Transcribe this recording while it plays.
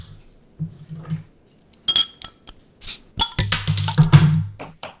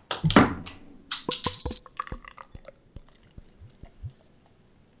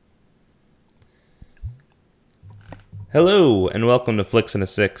Hello, and welcome to Flicks and a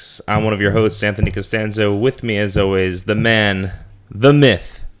Six. I'm one of your hosts, Anthony Costanzo. With me, as always, the man, the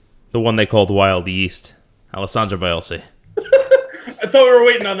myth, the one they called Wild Yeast, Alessandro Bielsi. I thought we were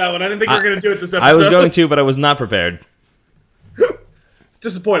waiting on that one. I didn't think we were going to do it this episode. I was going to, but I was not prepared. It's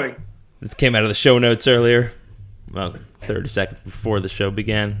disappointing. This came out of the show notes earlier, about 30 seconds before the show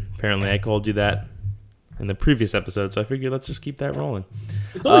began. Apparently, I called you that in the previous episode, so I figured let's just keep that rolling.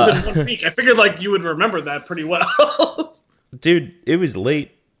 It's only been 1 week. I figured you would remember that pretty well. Dude, it was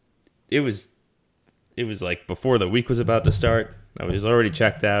late. It was like before the week was about to start. I was already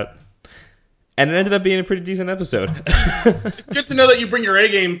checked out. And it ended up being a pretty decent episode. It's good to know that you bring your A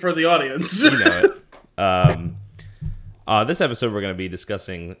game for the audience. You know it. This episode we're going to be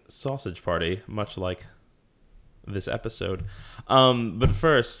discussing Sausage Party, much like this episode. But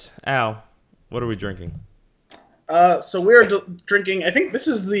first, Al, what are we drinking? So we're drinking, I think this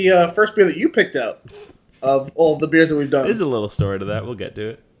is the first beer that you picked out of all of the beers that we've done. There's a little story to that. We'll get to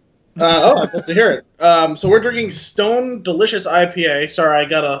it. I'd love to hear it. So we're drinking Stone Delicious IPA. Sorry, I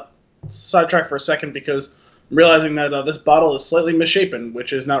got a sidetrack for a second because I'm realizing that this bottle is slightly misshapen,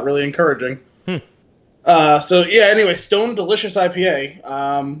 which is not really encouraging. Anyway, Stone Delicious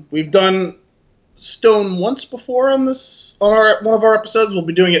IPA. We've done Stone once before on one of our episodes. We'll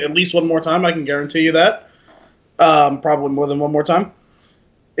be doing it at least one more time. I can guarantee you that. Probably more than one more time.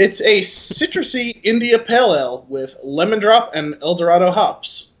 It's a citrusy India Pale Ale with lemon drop and Eldorado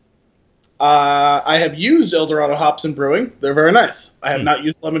hops. I have used Eldorado hops in brewing. They're very nice. I have not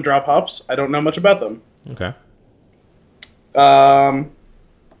used lemon drop hops. I don't know much about them. Okay.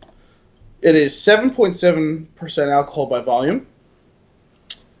 It is 7.7% alcohol by volume.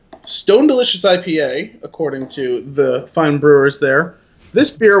 Stone Delicious IPA, according to the fine brewers there. This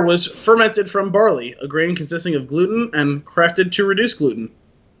beer was fermented from barley, a grain consisting of gluten, and crafted to reduce gluten.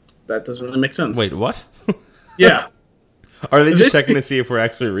 That doesn't really make sense. Wait, what? Yeah. Are they just checking to see if we're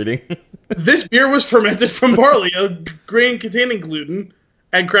actually reading? This beer was fermented from barley, a grain containing gluten,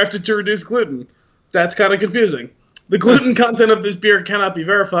 and crafted to reduce gluten. That's kind of confusing. The gluten content of this beer cannot be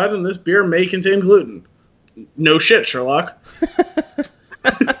verified, and this beer may contain gluten. No shit, Sherlock.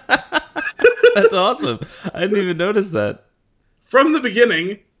 That's awesome. I didn't even notice that. From the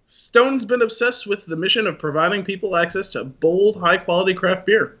beginning, Stone's been obsessed with the mission of providing people access to bold, high-quality craft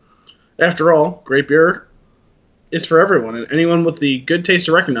beer. After all, great beer is for everyone, and anyone with the good taste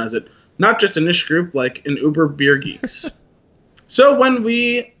to recognize it, not just a niche group like an Uber beer geeks. So when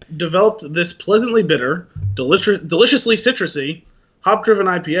we developed this pleasantly bitter, deliciously citrusy, hop-driven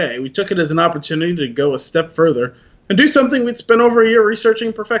IPA, we took it as an opportunity to go a step further and do something we'd spent over a year researching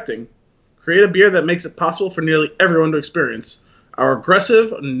and perfecting. Create a beer that makes it possible for nearly everyone to experience. Our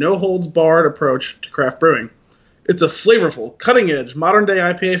aggressive, no-holds-barred approach to craft brewing. It's a flavorful, cutting-edge, modern-day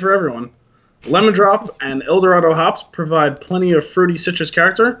IPA for everyone. Lemon drop and Eldorado hops provide plenty of fruity citrus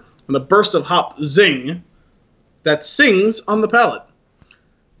character and a burst of hop zing that sings on the palate.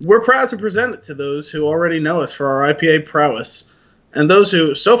 We're proud to present it to those who already know us for our IPA prowess, and those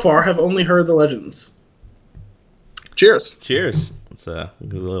who, so far, have only heard the legends. Cheers. Cheers. Let's give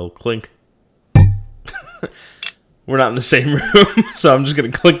a little clink. We're not in the same room, so I'm just going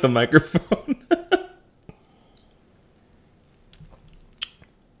to click the microphone.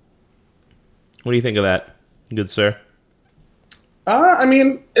 What do you think of that, good sir?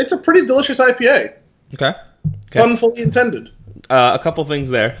 It's a pretty delicious IPA. Okay. Fun fully intended. A couple things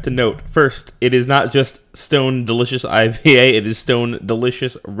there to note. First, it is not just Stone Delicious IPA, it is Stone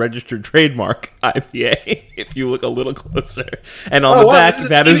Delicious Registered Trademark IPA, if you look a little closer. And on the back,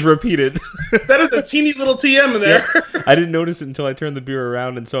 that is repeated. That is a teeny little TM in there. Yeah, I didn't notice it until I turned the beer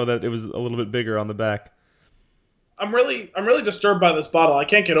around and saw that it was a little bit bigger on the back. I'm really disturbed by this bottle. I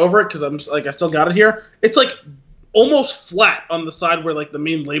can't get over it because I still got it here. It's almost flat on the side where the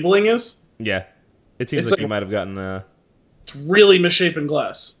main labeling is. Yeah. It seems like you might have gotten It's really misshapen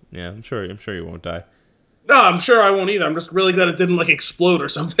glass. Yeah, I'm sure you won't die. No, I'm sure I won't either. I'm just really glad it didn't explode or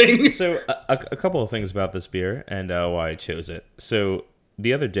something. So a couple of things about this beer and why I chose it. So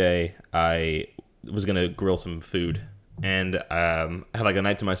the other day I was gonna grill some food and I had a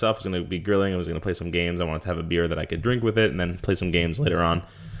night to myself. I was gonna be grilling. I was gonna play some games. I wanted to have a beer that I could drink with it and then play some games later on,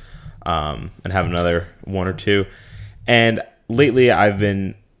 and have another one or two. And lately I've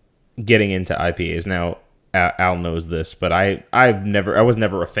been getting into IPAs now. Al knows this, but I was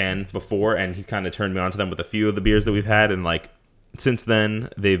never a fan before, and he kind of turned me on to them with a few of the beers that we've had, and since then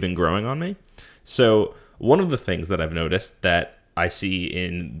they've been growing on me. So one of the things that I've noticed that I see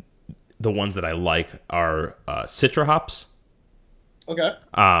in the ones that I like are Citra hops. Okay.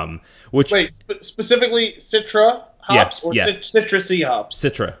 Specifically Citra hops citrusy hops?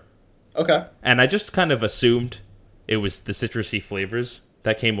 Citra. Okay. And I just kind of assumed it was the citrusy flavors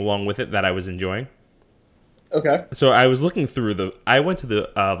that came along with it that I was enjoying. Okay. So I was looking through I went to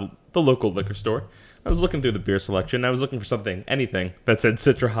the local liquor store. I was looking through the beer selection. I was looking for anything that said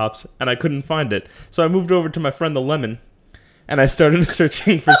Citra hops, and I couldn't find it. So I moved over to my friend the Lemon, and I started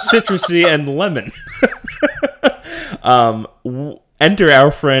searching for citrusy and lemon. Enter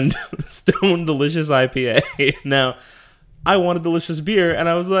our friend Stone Delicious IPA. Now, I want a delicious beer, and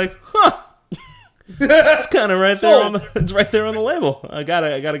I was like, it's kind of right there it's right there on the label. I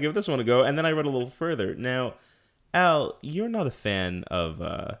gotta give this one a go. And then I read a little further. Now, Al, you're not a fan of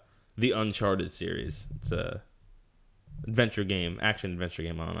the Uncharted series. It's a action adventure game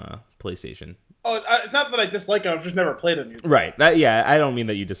on PlayStation. Oh, it's not that I dislike it. I've just never played it. Right. I don't mean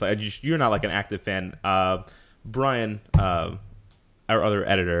that you dislike it. You're not like an active fan. Brian, our other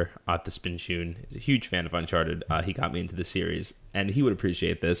editor at the Spin Tune, is a huge fan of Uncharted. He got me into the series, and he would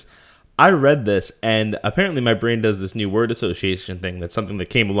appreciate this. I read this, and apparently my brain does this new word association thing. That's something that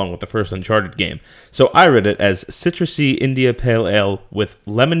came along with the first Uncharted game. So I read it as Citrusy India Pale Ale with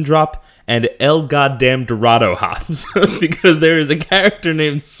lemon drop and El Goddamn Dorado hops. Because there is a character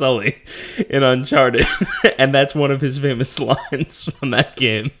named Sully in Uncharted, and that's one of his famous lines from that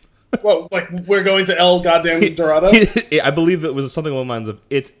game. Well, like, we're going to El Goddamn Dorado? I believe it was something along the lines of,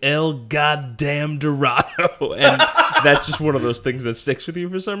 it's El Goddamn Dorado. And that's just one of those things that sticks with you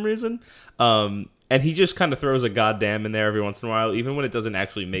for some reason. And he just kind of throws a goddamn in there every once in a while, even when it doesn't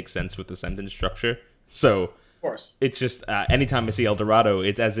actually make sense with the sentence structure. So, of course. It's just, anytime I see El Dorado,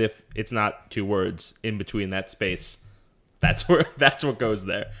 it's as if it's not two words in between that space. That's what goes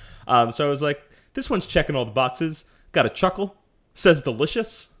there. So I was like, this one's checking all the boxes. Got a chuckle. Says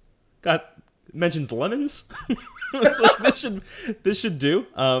delicious. Mentions lemons. So this should do.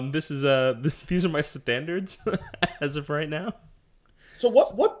 These are my standards as of right now. So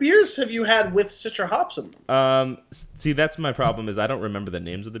what beers have you had with Citra hops in them? See, that's my problem is I don't remember the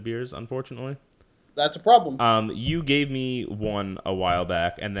names of the beers, unfortunately. That's a problem. You gave me one a while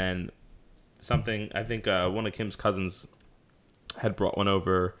back, and then something, I think one of Kim's cousins had brought one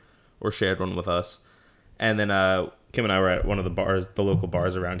over or shared one with us. And then Kim and I were at one of the local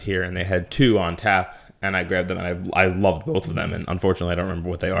bars around here, and they had two on tap, and I grabbed them, and I loved both of them, and unfortunately I don't remember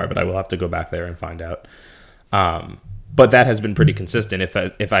what they are, but I will have to go back there and find out. But that has been pretty consistent.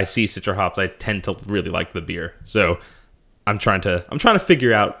 If I see Citra hops, I tend to really like the beer. So I'm trying to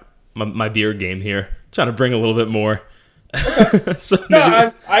figure out my beer game here, trying to bring a little bit more.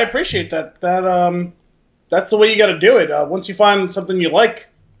 No, I appreciate that. That's the way you got to do it. Once you find something you like,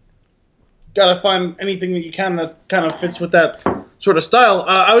 got to find anything that you can that kind of fits with that sort of style.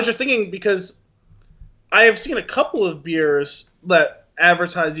 I was just thinking because I have seen a couple of beers that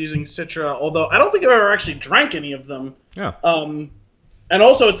advertise using Citra, although I don't think I've ever actually drank any of them. Yeah. And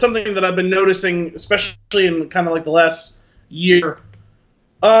also it's something that I've been noticing, especially in kind of like the last year.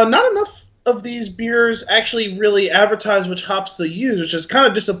 Not enough of these beers actually really advertise which hops they use, which is kind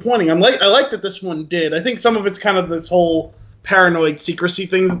of disappointing. I like that this one did. I think some of it's kind of this whole paranoid secrecy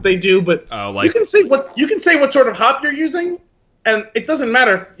things that they do, but you can say what sort of hop you're using, and it doesn't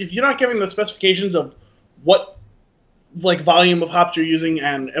matter if you're not giving the specifications of what like volume of hops you're using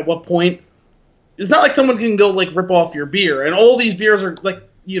and at what point. It's not like someone can go like rip off your beer, and all these beers are like,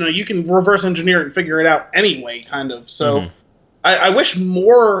 you can reverse engineer it and figure it out anyway, kind of. So I wish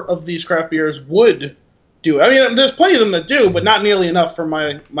more of these craft beers would do it. I mean, there's plenty of them that do, but not nearly enough for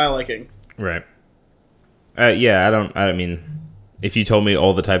my liking. Right. I mean, if you told me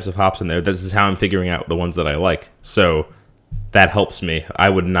all the types of hops in there, this is how I'm figuring out the ones that I like. So that helps me. I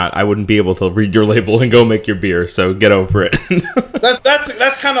wouldn't be able to read your label and go make your beer. So get over it.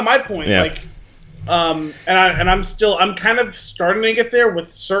 That's kind of my point. Yeah. Like, I'm kind of starting to get there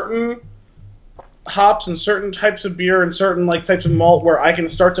with certain hops and certain types of beer and certain like types of malt where I can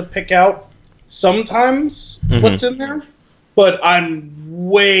start to pick out sometimes what's in there, but I'm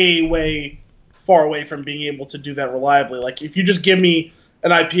way, way far away from being able to do that reliably. Like, if you just give me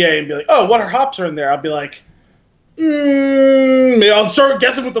an IPA and be like, oh, what hops are in there? I'll be like, I'll start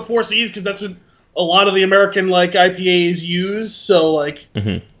guessing with the 4 C's because that's what a lot of the American like IPAs use. So like,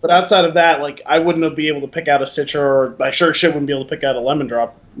 but outside of that, like, I wouldn't be able to pick out a Citra, or I sure shit wouldn't be able to pick out a lemon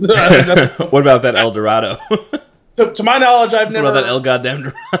drop. What about that El Dorado? To my knowledge, I've never. What about that El Goddamn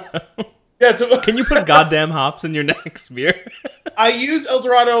Dorado? Yeah, can you put goddamn hops in your next beer? I use El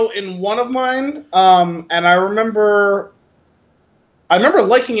Dorado in one of mine, and I remember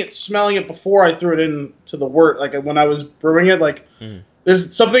liking it, smelling it before I threw it into the wort. Like when I was brewing it, like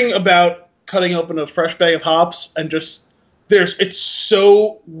there's something about cutting open a fresh bag of hops and just it's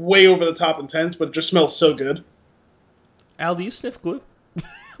so way over the top intense, but it just smells so good. Al, do you sniff glue?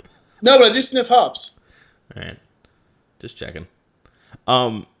 No, but I do sniff hops. All right. Just checking.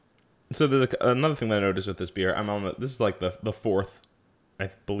 So there's another thing that I noticed with this beer. This is like the fourth, I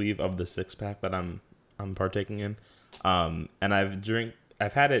believe, of the 6-pack that I'm partaking in. And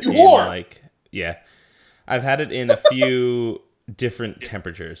I've had it I've had it in a few different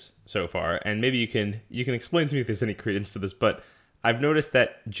temperatures so far, and maybe you can explain to me if there's any credence to this, but I've noticed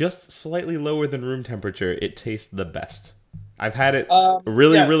that just slightly lower than room temperature, it tastes the best. I've had it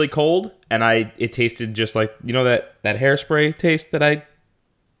really cold, and it tasted just like, that hairspray taste that I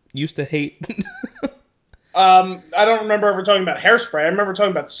used to hate. I don't remember ever talking about hairspray. I remember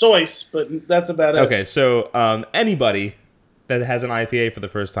talking about Soyce, but that's about it. Okay, so anybody that has an IPA for the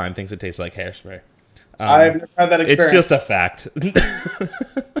first time thinks it tastes like hairspray. I've never had that experience. It's just a fact.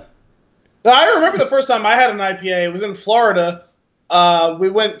 No, I remember the first time I had an IPA. It was in Florida. We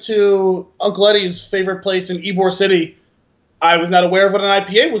went to Uncle Eddie's favorite place in Ybor City. I was not aware of what an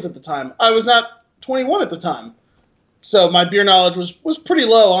IPA was at the time. I was not 21 at the time. So my beer knowledge was pretty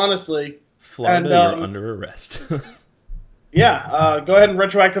low, honestly. Florida, you're under arrest. Yeah, go ahead and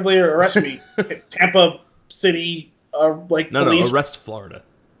retroactively arrest me. Tampa City, police. Arrest Florida.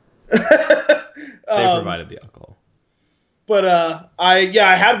 They provided the alcohol. But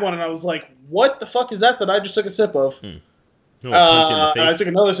I had one, and I was like, "What the fuck is that I just took a sip of?" You want to punch you in the face? And I took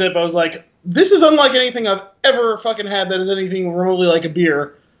another sip. I was like, "This is unlike anything I've ever fucking had that is anything remotely like a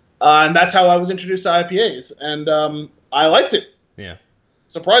beer." And that's how I was introduced to IPAs, and I liked it. Yeah.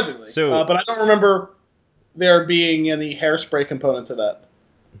 Surprisingly. So, but I don't remember there being any hairspray component to that.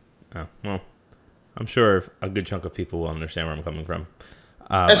 Oh, well, I'm sure a good chunk of people will understand where I'm coming from.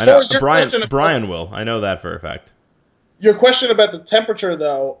 As far as your question, Brian will. I know that for a fact. Your question about the temperature,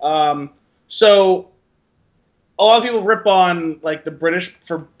 though. So a lot of people rip on like the British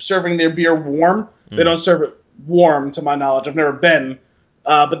for serving their beer warm. They don't serve it warm, to my knowledge. I've never been.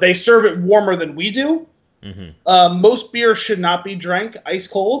 But they serve it warmer than we do. Mm-hmm. Most beer should not be drank ice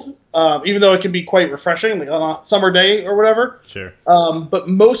cold, even though it can be quite refreshing, like on a summer day or whatever. Sure. But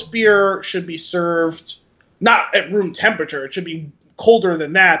most beer should be served not at room temperature. It should be colder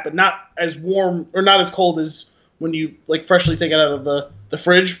than that, but not as warm or not as cold as when you like freshly take it out of the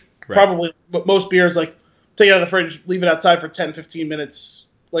fridge. Right. Probably, but most beers like take it out of the fridge, leave it outside for 10, 15 minutes,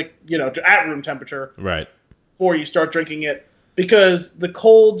 like at room temperature. Right. Before you start drinking it, because the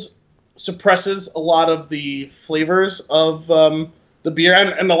cold suppresses a lot of the flavors of the beer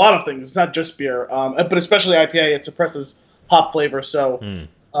and a lot of things. It's not just beer, but especially IPA. It suppresses hop flavor, so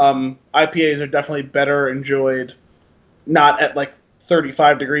IPAs are definitely better enjoyed not at like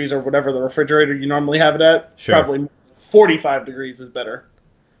 35 degrees or whatever the refrigerator you normally have it at. Sure. Probably 45 degrees is better.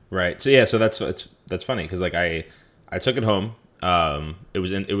 Right. So yeah. So that's funny because like I took it home. It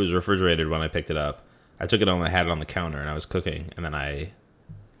was refrigerated when I picked it up. I took it home. I had it on the counter and I was cooking, and then I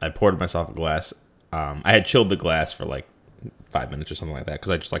poured myself a glass. I had chilled the glass for like 5 minutes or something like that because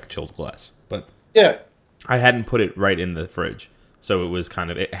I just like a chilled glass. But yeah, I hadn't put it right in the fridge, so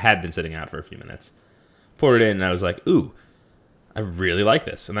it had been sitting out for a few minutes. Poured it in, and I was like, "Ooh, I really like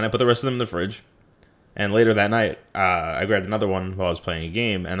this." And then I put the rest of them in the fridge. And later that night, I grabbed another one while I was playing a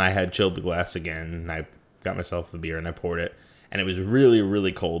game, and I had chilled the glass again. And I got myself the beer, and I poured it, and it was really,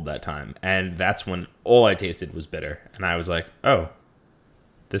 really cold that time. And that's when all I tasted was bitter, and I was like, "Oh,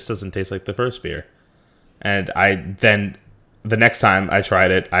 this doesn't taste like the first beer." And the next time I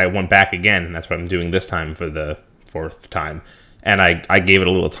tried it, I went back again, and that's what I'm doing this time for the fourth time. And I gave it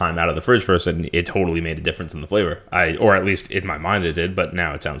a little time out of the fridge first, and it totally made a difference in the flavor. Or at least in my mind it did, but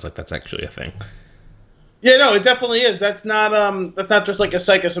now it sounds like that's actually a thing. Yeah, no, it definitely is. That's not just like a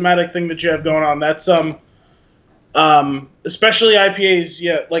psychosomatic thing that you have going on. That's especially IPAs,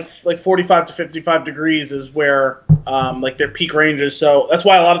 yeah, like 45 to 55 degrees is where like their peak range is. So that's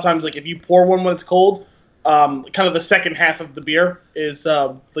why a lot of times, like if you pour one when it's cold, kind of the second half of the beer is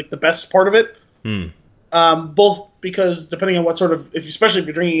like the best part of it. Both because depending on what sort of, especially if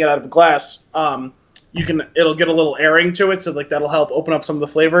you're drinking it out of a glass, it'll get a little airing to it, so like that'll help open up some of the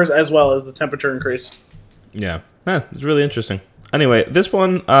flavors as well as the temperature increase. Yeah, it's really interesting. Anyway, this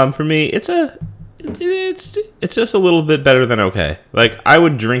one for me, it's just a little bit better than okay. Like I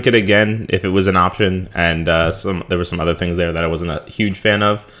would drink it again if it was an option, and there were some other things there that I wasn't a huge fan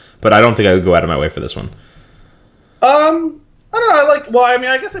of, but I don't think I would go out of my way for this one. I don't know.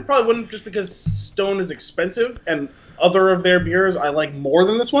 I guess I probably wouldn't, just because Stone is expensive, and other of their beers I like more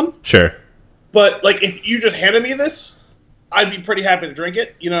than this one. Sure. But like, if you just handed me this, I'd be pretty happy to drink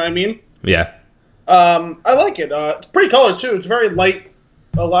it. You know what I mean? Yeah. I like it. It's pretty colored too. It's very light.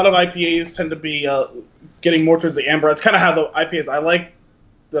 A lot of IPAs tend to be getting more towards the amber. It's kind of how the IPAs I like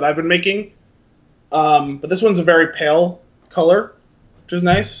that I've been making. But this one's a very pale color, which is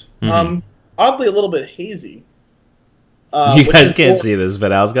nice. Mm-hmm. Oddly, a little bit hazy. You guys can't see this,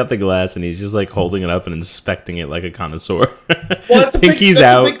 but Al's got the glass and he's just like holding it up and inspecting it like a connoisseur. Well, that's a big thing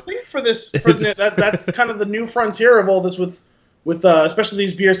for this. That's kind of the new frontier of all this with especially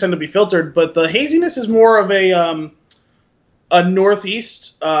these beers tend to be filtered, but the haziness is more of a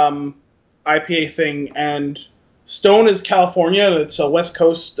Northeast IPA thing, and Stone is California, and it's a West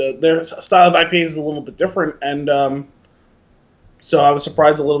Coast. Their style of IPAs is a little bit different, and so I was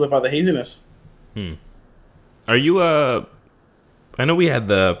surprised a little bit by the haziness. Are you I know we had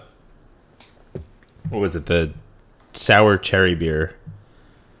the sour cherry beer.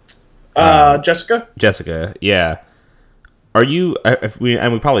 Jessica, yeah. Are you? We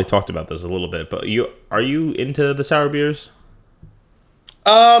probably talked about this a little bit, but are you into the sour beers?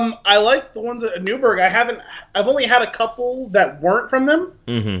 I like the ones at Newburgh. I've only had a couple that weren't from them.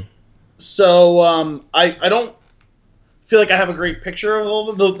 Mm-hmm. So I don't feel like I have a great picture of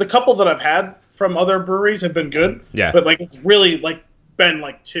all the couple that I've had from other breweries have been good. Yeah. But like it's really like been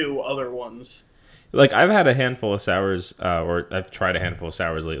like two other ones. Like I've had a handful of sours, or I've tried a handful of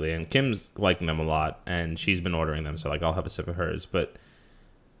sours lately, and Kim's liking them a lot, and she's been ordering them, so like I'll have a sip of hers. But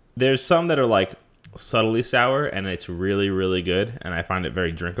there's some that are like subtly sour, and it's really, really good, and I find it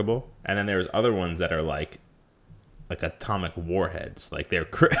very drinkable. And then there's other ones that are like atomic warheads, like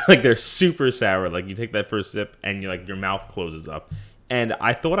they're super sour. Like you take that first sip, and your mouth closes up. And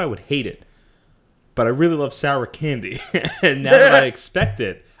I thought I would hate it, but I really love sour candy, and now that I expect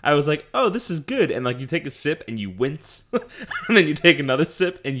it, I was like, oh, this is good. And like you take a sip and you wince, and then you take another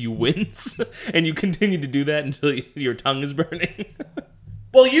sip and you wince, and you continue to do that until your tongue is burning.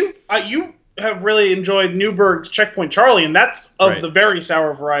 Well, you have really enjoyed Newburgh's Checkpoint Charlie, and that's of the very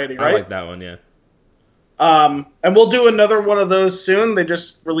sour variety, right? I like that one, yeah. And we'll do another one of those soon. They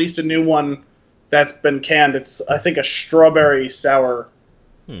just released a new one that's been canned. It's, I think, a strawberry sour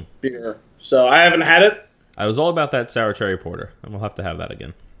beer. So I haven't had it. I was all about that sour cherry porter, and we'll have to have that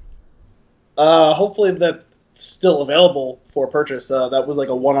again. Hopefully that's still available for purchase. That was like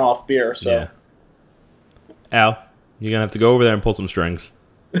a one-off beer. So, yeah. Al, you're gonna have to go over there and pull some strings.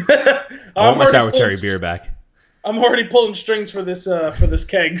 I want my sour cherry beer back. I'm already pulling strings for this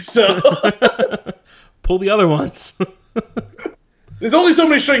keg. So pull the other ones. There's only so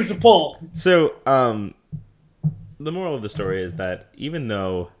many strings to pull. So, the moral of the story is that even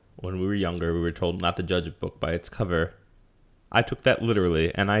though when we were younger we were told not to judge a book by its cover, I took that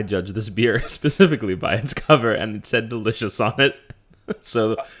literally, and I judged this beer specifically by its cover, and it said delicious on it.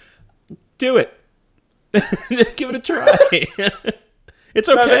 So, do it. Give it a try. It's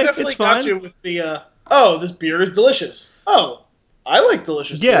okay. No, they definitely it's fine. got you with the, this beer is delicious. Oh, I like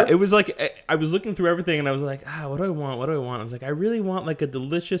delicious beer. It was like, I was looking through everything, and I was like, what do I want? What do I want? I was like, I really want like a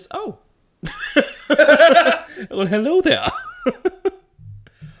delicious, well, hello there.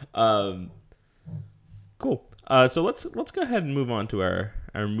 Cool. So let's go ahead and move on to our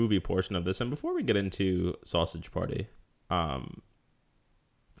movie portion of this. And before we get into Sausage Party, a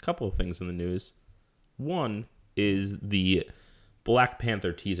couple of things in the news. One is the Black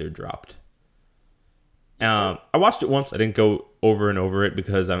Panther teaser dropped. I watched it once. I didn't go over and over it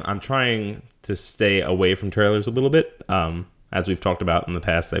because I'm trying to stay away from trailers a little bit. As we've talked about in the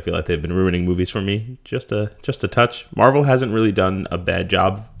past, I feel like they've been ruining movies for me just a touch. Marvel hasn't really done a bad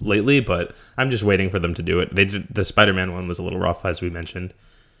job lately, but I'm just waiting for them to do it. The Spider-Man one was a little rough, as we mentioned.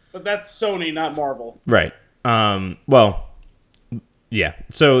 But that's Sony, not Marvel. Right. Well, yeah.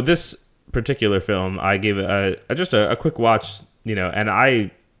 So this particular film, I gave just a quick watch, and I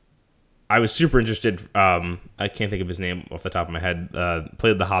was super interested. I can't think of his name off the top of my head.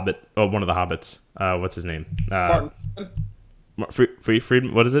 Played the Hobbit. Oh, one of the Hobbits. What's his name? Martin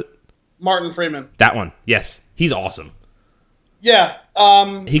Freeman. What is it? Martin Freeman. That one. Yes, he's awesome. Yeah.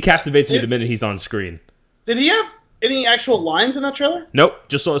 He captivates me the minute he's on screen. Did he have any actual lines in that trailer? Nope,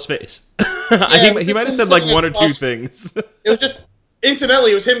 just saw his face. Yeah, he might have said like one or two things. It was just,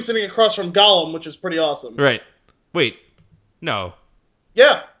 incidentally, it was him sitting across from Gollum, which is pretty awesome. Right. Wait. No.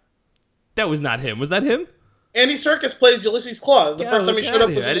 Yeah. That was not him. Was that him? Andy Serkis plays Ulysses Claw. The first time he showed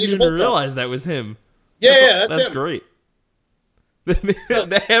up was in I didn't even realize that was him. Yeah, that's him. Great.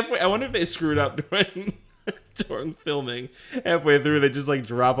 I wonder if they screwed up during filming. Halfway through, they just like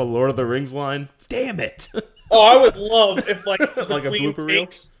drop a Lord of the Rings line. Damn it! Oh, I would love if like like a blooper takes, reel.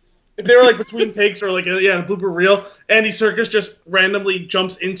 If they were like between takes or like a blooper reel, Andy Serkis just randomly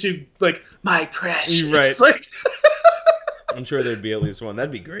jumps into like my precious. Right. Like, I'm sure there'd be at least one.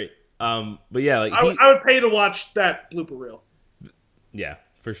 That'd be great. But yeah, like I would pay to watch that blooper reel. Yeah,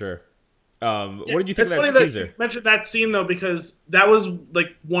 for sure. What did you think of that teaser? You mentioned that scene though, because that was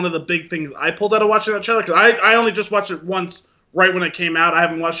like one of the big things I pulled out of watching that trailer. Because I only just watched it once, right when it came out. I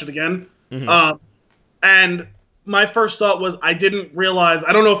haven't watched it again. Mm-hmm. And my first thought was I didn't realize.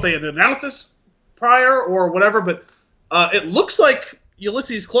 I don't know if they had announced this prior or whatever, but it looks like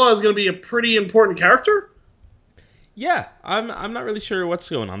Ulysses Klaue is going to be a pretty important character. Yeah, I'm not really sure what's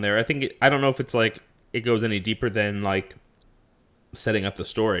going on there. I don't know if it's like it goes any deeper than like setting up the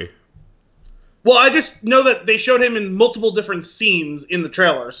story. Well, I just know that they showed him in multiple different scenes in the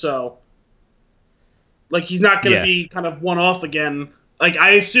trailer, so like he's not going to be kind of one-off again. Like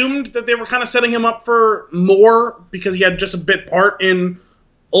I assumed that they were kind of setting him up for more because he had just a bit part in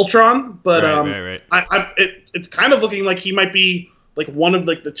Ultron, but right. It's kind of looking like he might be like one of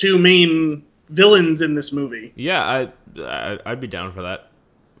like the two main villains in this movie. Yeah, I'd be down for that.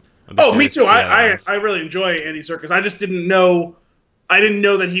 Oh, me too. I really enjoy Andy Serkis. I just didn't know. I didn't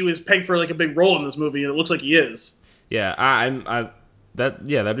know that he was pegged for like a big role in this movie, and it looks like he is. Yeah,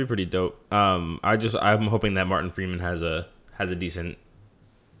 that'd be pretty dope. I'm hoping that Martin Freeman has some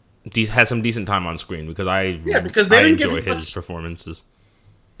decent time on screen because because they didn't enjoy give him his performances.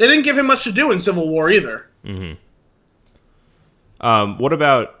 They didn't give him much to do in Civil War either. Mm-hmm. What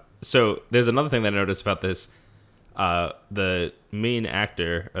about? So there's another thing that I noticed about this. The main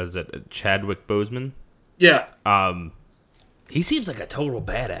actor is it Chadwick Boseman? Yeah. He seems like a total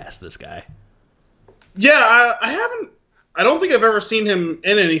badass. This guy. Yeah, I don't think I've ever seen him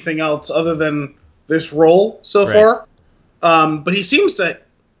in anything else other than this role so far. But he seems to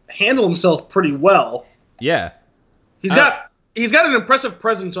handle himself pretty well. Yeah. He's got an impressive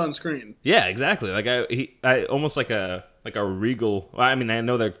presence on screen. Yeah, exactly. Like I almost like a regal. Well, I mean, I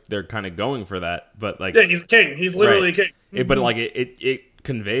know they're kind of going for that, but like he's king. He's literally a king. But like it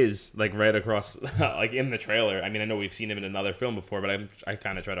conveys like right across like in the trailer. I mean, I know we've seen him in another film before, but I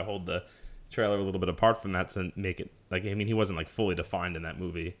kind of try to hold the trailer a little bit apart from that to make it like. I mean, he wasn't like fully defined in that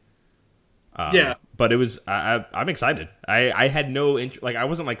movie. But it was. I'm excited. I had no like I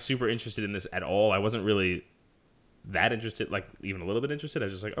wasn't like super interested in this at all. I wasn't really that interested, like even a little bit interested. I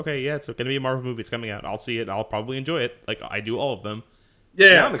was just like, okay, yeah, it's going to be a Marvel movie. It's coming out. I'll see it. I'll probably enjoy it. Like I do all of them.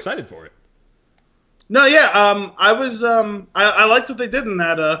 Yeah, now I'm excited for it. No, yeah. I was. I liked what they did in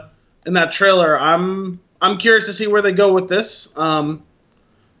that trailer. I'm curious to see where they go with this.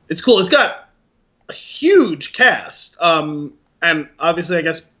 It's cool. It's got a huge cast. And obviously, I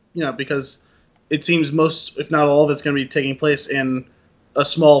guess because it seems most, if not all of it's going to be taking place in a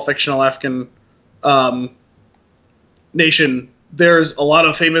small fictional African nation. There's a lot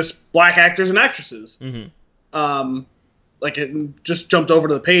of famous black actors and actresses. Mm-hmm. Like it just jumped over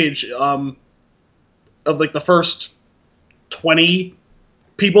to the page of like the first 20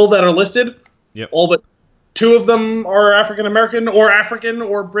 people that are listed. Yep. All but 2 of them are African American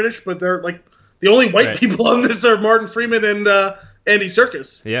or British, but they're like the only white people on this are Martin Freeman and Andy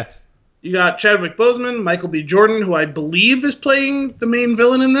Serkis. Yeah. You got Chadwick Boseman, Michael B. Jordan, who I believe is playing the main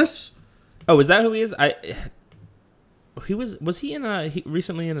villain in this. Oh, is that who he is? Was he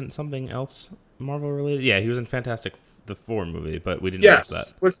recently in something else Marvel related? Yeah, he was in Fantastic the Four movie, but we didn't watch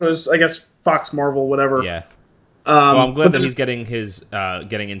that. Which was I guess Fox Marvel whatever. Yeah. Well, I'm glad that he's getting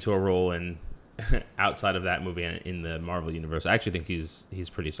into a role in outside of that movie in the Marvel universe. I actually think he's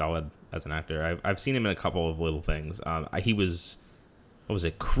pretty solid as an actor. I've seen him in a couple of little things. He was, what was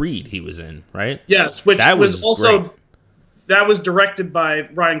it, Creed? He was in, right? Yes, which was also great. That was directed by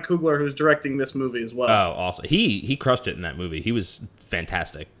Ryan Coogler, who's directing this movie as well. Oh, awesome! He crushed it in that movie. He was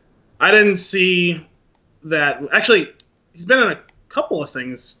fantastic. I didn't see that. Actually, he's been in a couple of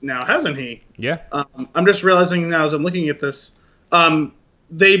things now, hasn't he? Yeah. I'm just realizing now as I'm looking at this.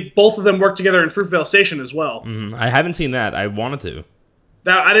 Both of them worked together in Fruitvale Station as well. Mm-hmm. I haven't seen that. I wanted to.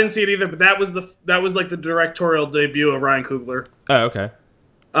 I didn't see it either, but that was like the directorial debut of Ryan Coogler. Oh, okay.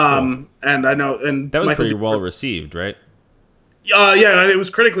 Cool. And I know, and that was Michael pretty well received, right? Yeah, it was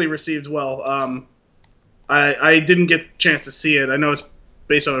critically received well. I didn't get a chance to see it. I know it's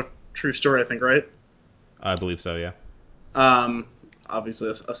based on a true story, I think, right? I believe so, yeah. Obviously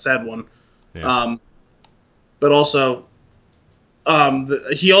a sad one. Yeah. But also,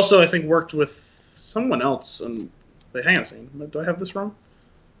 he also I think worked with someone else. And wait, hang on a second. Do I have this wrong?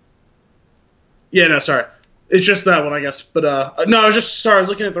 Yeah, no, sorry. It's just that one, I guess. But no, I was just sorry. I was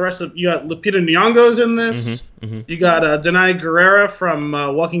looking at the rest of. You got Lupita Nyong'o's in this. Mm-hmm, mm-hmm. You got Denai Guerrera from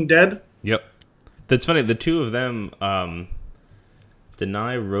Walking Dead. Yep. That's funny. The two of them.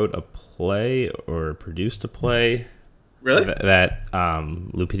 Denai wrote a play or produced a play. Really? That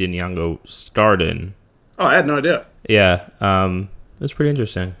Lupita Nyong'o starred in. Oh, I had no idea. Yeah. It's pretty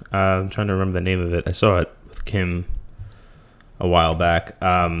interesting. I'm trying to remember the name of it. I saw it with Kim a while back.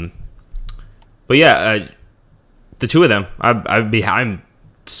 But yeah. The two of them, I'm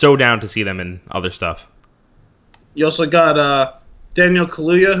so down to see them in other stuff. You also got Daniel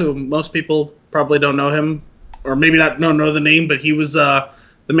Kaluuya, who most people probably don't know him or maybe not know the name, but he was the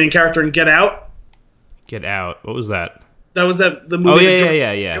main character in Get Out. Get Out. What was that? That was the movie. Oh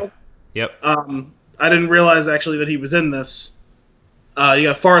yeah. Yep. I didn't realize actually that he was in this. You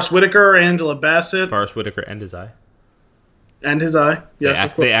got Forrest Whitaker, Angela Bassett. Forrest Whitaker and his eye. And his eye. Yes,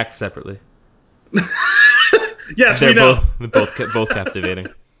 of course. They act separately. Yes, we know. Both captivating.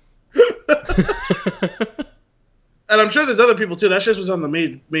 And I'm sure there's other people too. That just was on the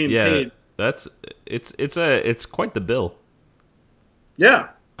main page. It's quite the bill. Yeah.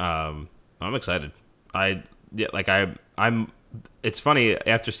 I'm excited. It's funny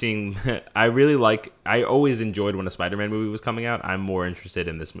after seeing. I always enjoyed when a Spider-Man movie was coming out. I'm more interested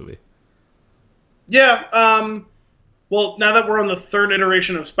in this movie. Yeah. Well, now that we're on the third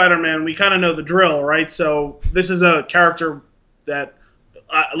iteration of Spider-Man, we kind of know the drill, right? So this is a character that,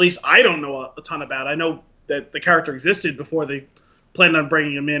 at least I don't know a ton about. I know that the character existed before they planned on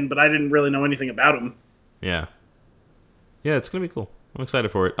bringing him in, but I didn't really know anything about him. Yeah. Yeah, it's going to be cool. I'm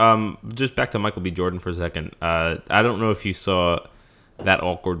excited for it. Just back to Michael B. Jordan for a second. I don't know if you saw that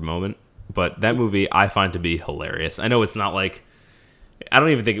awkward moment, but that movie I find to be hilarious. I know it's not like... I don't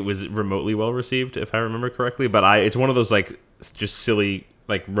even think it was remotely well received, if I remember correctly, but it's one of those like just silly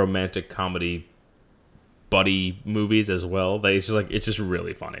like romantic comedy buddy movies as well. That it's just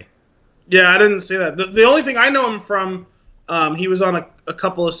really funny. Yeah, I didn't see that. The only thing I know him from, he was on a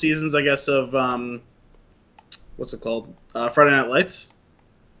couple of seasons, I guess, of what's it called? Friday Night Lights.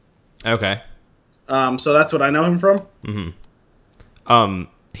 Okay. So that's what I know him from. Mm-hmm.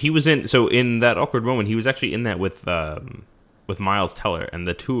 He was in that awkward moment. He was actually in that with Miles Teller, and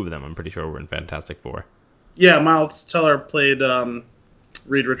the two of them, I'm pretty sure, were in Fantastic Four. Yeah, Miles Teller played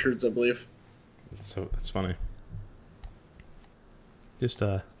Reed Richards, I believe. So that's funny. Just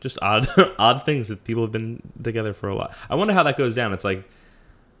odd things that people have been together for a while. I wonder how that goes down. It's like,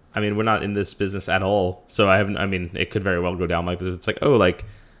 I mean, we're not in this business at all, so it could very well go down like this. It's like, oh, like,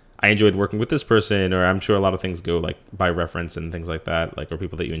 I enjoyed working with this person, or I'm sure a lot of things go like by reference and things like that, like, or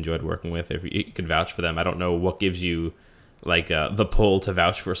people that you enjoyed working with, if you could vouch for them. I don't know what gives you like the pull to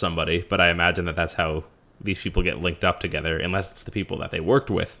vouch for somebody, but I imagine that that's how these people get linked up together, unless it's the people that they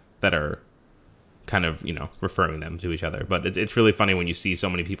worked with that are kind of, referring them to each other. But it's really funny when you see so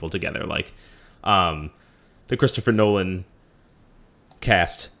many people together, like the Christopher Nolan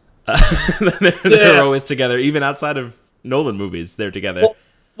cast. They're always together, even outside of Nolan movies. They're together.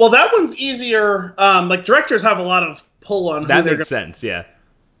 Well, that one's easier. Like directors have a lot of pull on that makes sense. Yeah.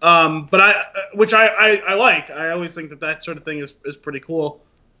 But I like. I always think that sort of thing is pretty cool.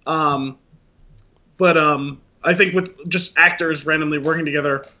 But I think with just actors randomly working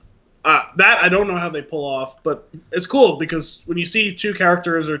together, that I don't know how they pull off. But it's cool because when you see two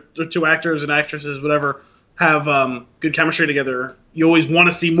characters or two actors and actresses, whatever, have good chemistry together, you always want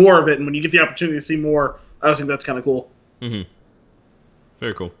to see more of it. And when you get the opportunity to see more, I always think that's kind of cool. Mm-hmm.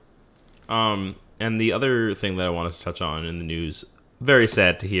 Very cool. And the other thing that I wanted to touch on in the news. Very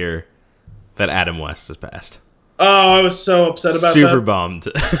sad to hear that Adam West has passed. Oh, I was so upset about that. Super bummed.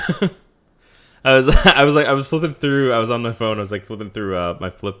 I was flipping through. I was on my phone. I was like flipping through my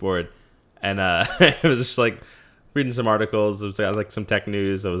Flipboard, and I was just like reading some articles. I was like some tech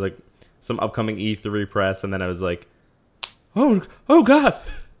news. I was like some upcoming E3 press, and then I was like, oh God,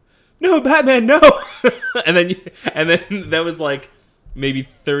 no, Batman, no. and then that was like maybe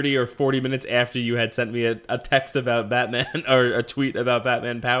 30 or 40 minutes after you had sent me a text about Batman, or a tweet about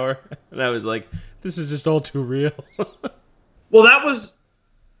Batman Power. And I was like, this is just all too real. Well, that was,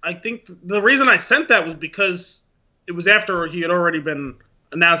 I think the reason I sent that was because it was after he had already been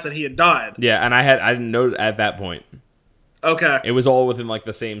announced that he had died. Yeah, and I didn't know at that point. Okay. It was all within like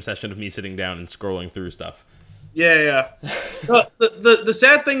the same session of me sitting down and scrolling through stuff. Yeah. The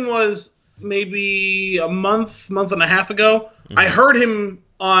sad thing was, maybe a month and a half ago, mm-hmm. I heard him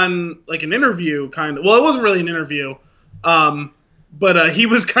on like an interview, kind of. Well, it wasn't really an interview, but he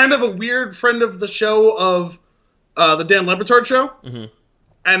was kind of a weird friend of the show of the Dan Le Batard show, mm-hmm.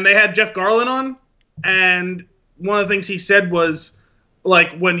 and they had Jeff Garlin on, and one of the things he said was,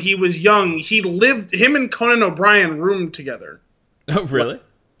 like, when he was young, him and Conan O'Brien roomed together. Oh, really?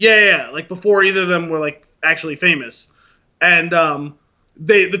 Yeah, like before either of them were like actually famous, and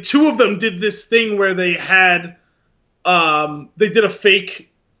the two of them did this thing where they had they did a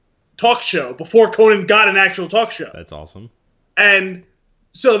fake talk show before Conan got an actual talk show. That's awesome. And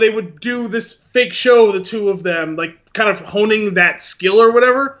so they would do this fake show, the two of them, like kind of honing that skill or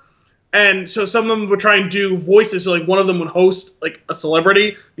whatever. And so some of them would try and do voices. So like one of them would host like a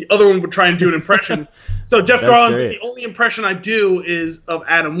celebrity, the other one would try and do an impression. So Jeff Garlin, the only impression I do is of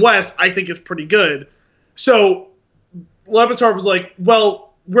Adam West. I think it's pretty good. So Le Batard was like,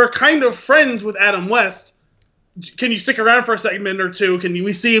 well, we're kind of friends with Adam West. can you stick around for a segment or two?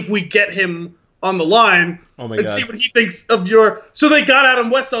 We see if we get him on the line Oh my and God. see what he thinks of your. So they got Adam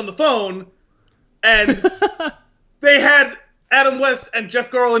West on the phone, and they had Adam West and Jeff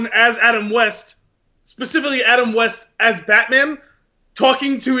Garlin as Adam West, specifically Adam West as Batman,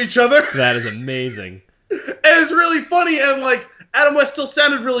 talking to each other. That is amazing. And it's really funny, and like Adam West still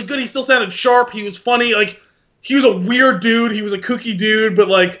sounded really good. He still sounded sharp. He was funny. Like he was a weird dude. He was a kooky dude, but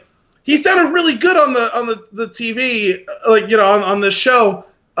like he sounded really good on the TV, like on the show.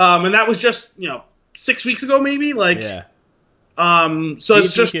 And that was just 6 weeks ago, maybe. Like Yeah. So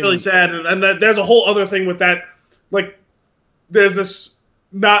it's just really sad, and there's a whole other thing with that. Like there's this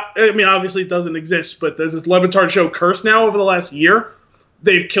obviously it doesn't exist, but there's this Le Batard show Curse now over the last year.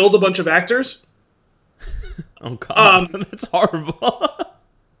 They've killed a bunch of actors. Oh God, that's horrible.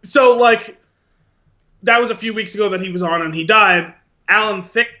 So, like, that was a few weeks ago that he was on and he died. Alan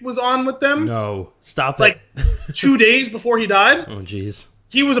Thicke was on with them. No, stop it. Like, 2 days before he died. Oh, jeez.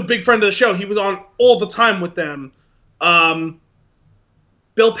 He was a big friend of the show. He was on all the time with them.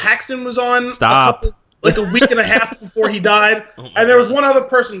 Bill Paxton was on. Stop. A week and a half before he died. And there was one other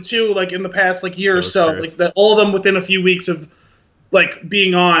person, too, like, in the past, like, year or so. Like, that all of them within a few weeks of, like,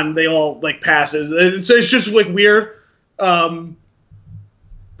 being on, they all, like, passed. So it's just, like, weird.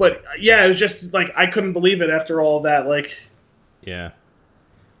 But yeah, it was just like I couldn't believe it after all that. Like, yeah.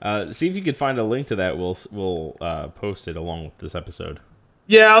 See if you could find a link to that. We'll post it along with this episode.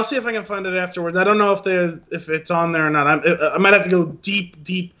 Yeah, I'll see if I can find it afterwards. I don't know if it's on there or not. I might have to go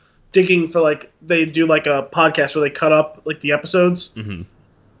deep digging for like they do like a podcast where they cut up like the episodes.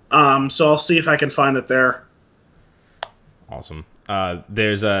 Mm-hmm. So I'll see if I can find it there. Awesome.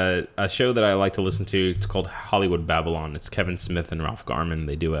 There's a show that I like to listen to. It's called Hollywood Babylon. It's Kevin Smith and Ralph Garman.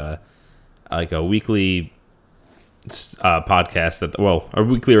 They do a weekly podcast a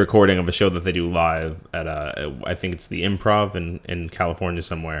weekly recording of a show that they do live at I think it's the Improv in California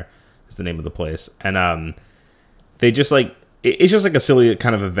somewhere is the name of the place. And they just like it's just like a silly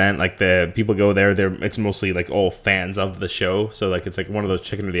kind of event. Like the people go there, it's mostly like all fans of the show. So like it's like one of those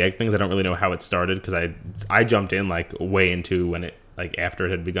chicken or the egg things. I don't really know how it started because I jumped in like way into when it like after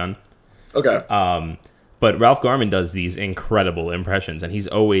it had begun. Okay. But Ralph Garman does these incredible impressions, and he's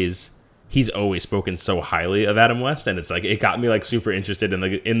always spoken so highly of Adam West, and it's like it got me like super interested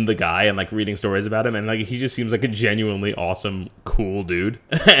in the guy and like reading stories about him, and like he just seems like a genuinely awesome, cool dude.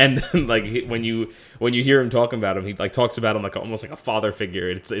 And like when you hear him talking about him, he like talks about him like almost like a father figure.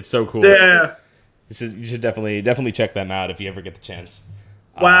 It's so cool. Yeah. You should definitely check them out if you ever get the chance.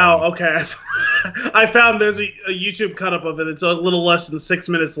 Wow. Okay. I found there's a YouTube cut up of it. It's a little less than 6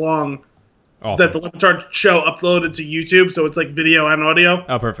 minutes long. Awesome. That the Le Batard show uploaded to YouTube, so it's like video and audio.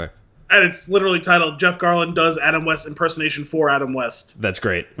 Oh, perfect. And it's literally titled "Jeff Garlin does Adam West impersonation for Adam West." That's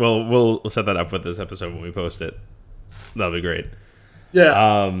great. Well, we'll set that up with this episode when we post it. That'll be great.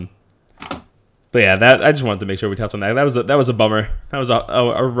 Yeah. But yeah, that I just wanted to make sure we touched on that. That was a bummer. That was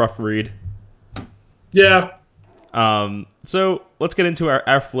a rough read. Yeah. So let's get into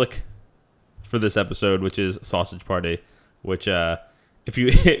our flick for this episode, which is Sausage Party. Which, if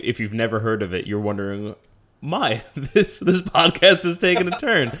you've never heard of it, you're wondering, this podcast is taking a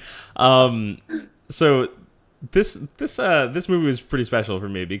turn. So this movie was pretty special for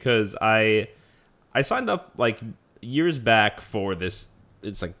me because I signed up like years back for this.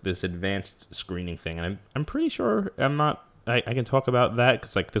 It's like this advanced screening thing, and I'm pretty sure I can talk about that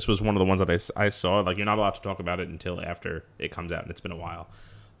because like this was one of the ones that I saw. Like you're not allowed to talk about it until after it comes out, and it's been a while.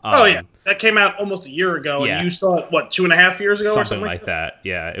 Oh yeah, that came out almost a year ago, and you saw it 2.5 years ago, or something like that.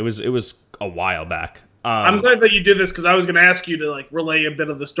 Yeah, it was a while back. I'm glad that you did this because I was going to ask you to like relay a bit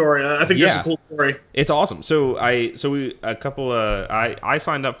of the story. I think this is a cool story. It's awesome. So I signed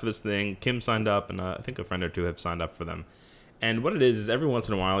up for this thing. Kim signed up, and I think a friend or two have signed up for them. And what it is every once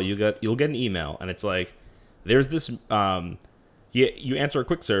in a while you'll get an email, and it's like there's this you answer a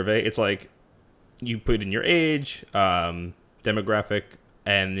quick survey. It's like you put in your age, demographic,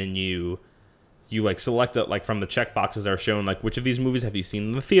 and then you like select it like from the check boxes that are shown, like which of these movies have you seen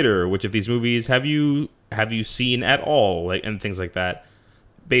in the theater, which of these movies have you seen at all, like, and things like that.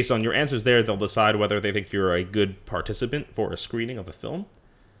 Based on your answers there, they'll decide whether they think you're a good participant for a screening of a film.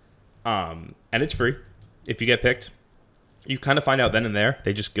 And it's free if you get picked. You kind of find out then and there.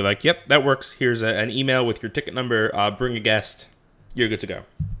 They just go like, yep, that works. Here's an email with your ticket number. Bring a guest. You're good to go.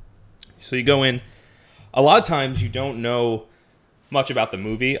 So you go in. A lot of times you don't know much about the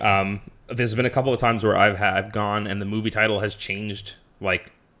movie. There's been a couple of times where I've gone and the movie title has changed.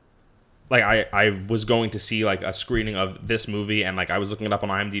 Like I was going to see like a screening of this movie, and like I was looking it up on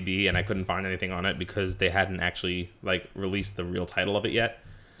IMDb and I couldn't find anything on it because they hadn't actually like released the real title of it yet.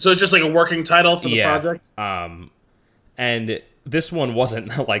 So it's just like a working title for the Yeah. project? And this one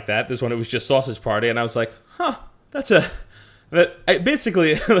wasn't like that. This one, it was just Sausage Party, and I was like, huh, that's a...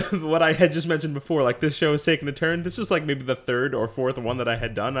 basically, what I had just mentioned before, like, this show is taking a turn. This was, like, maybe the third or fourth one that I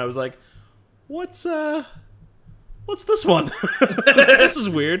had done. I was like, what's this one? This is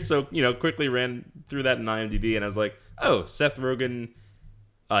weird. So, quickly ran through that in IMDb, and I was like, oh, Seth Rogen,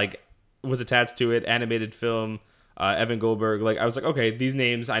 like, was attached to it, animated film, Evan Goldberg. Like, I was like, okay, these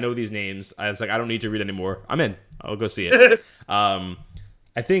names, I know these names. I was like, I don't need to read anymore. I'm in. I'll go see it. I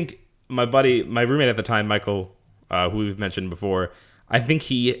think my roommate at the time, Michael, who we've mentioned before, I think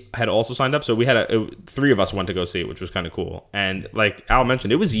he had also signed up. So we had three of us went to go see it, which was kind of cool. And like Al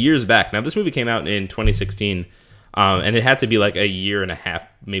mentioned, it was years back. Now, this movie came out in 2016, and it had to be like a year and a half,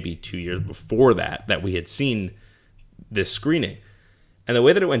 maybe 2 years before that we had seen this screening. And the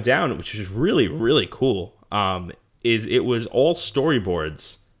way that it went down, which was really, really cool, is it was all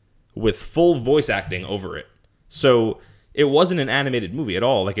storyboards with full voice acting over it. So it wasn't an animated movie at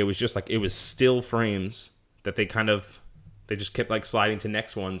all. Like, it was just like, it was still frames that they just kept like sliding to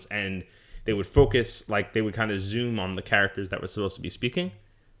next ones, and they would focus, like they would kind of zoom on the characters that were supposed to be speaking,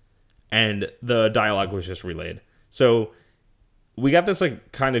 and the dialogue was just relayed. So we got this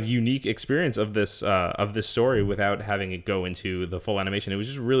like kind of unique experience of this story without having it go into the full animation. It was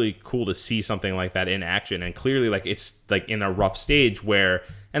just really cool to see something like that in action, and clearly like it's like in a rough stage where,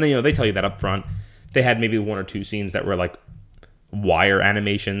 and then they tell you that up front. They had maybe one or two scenes that were like wire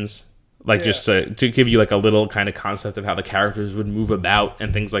animations, like just to give you like a little kind of concept of how the characters would move about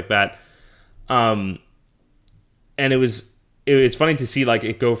and things like that. And it's funny to see like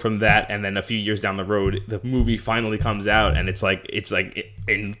it go from that, and then a few years down the road, the movie finally comes out, and it's like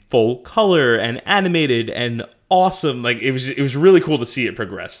in full color and animated and awesome. Like it was really cool to see it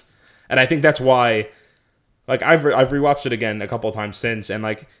progress, and I think that's why, like I've rewatched it again a couple of times since, and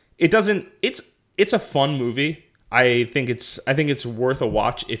like it's a fun movie. I think it's worth a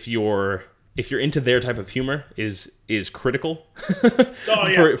watch if you're into their type of humor is critical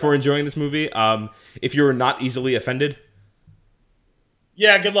for enjoying this movie. If you're not easily offended,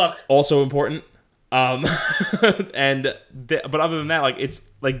 good luck. Also important. But other than that, like it's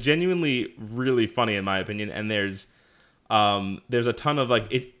like genuinely really funny in my opinion. And there's a ton of like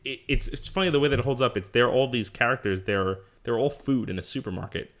it's funny the way that it holds up. They're all these characters. They're all food in a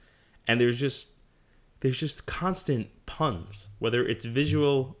supermarket, and there's just constant puns, whether it's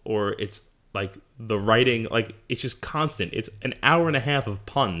visual or it's like the writing. Like it's just constant. It's an hour and a half of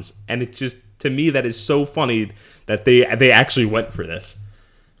puns, and it just, to me, that is so funny that they actually went for this.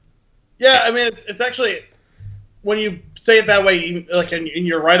 Yeah, I mean, it's actually, when you say it that way, like, and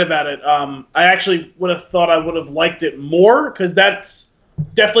you're right about it. I actually would have thought I would have liked it more, because that's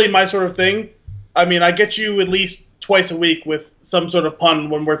definitely my sort of thing. I mean, I get you at least twice a week with some sort of pun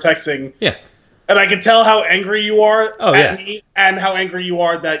when we're texting. Yeah. And I can tell how angry you are at me, and how angry you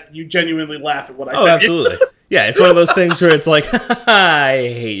are that you genuinely laugh at what I say. Oh, absolutely. Yeah, it's one of those things where it's like, I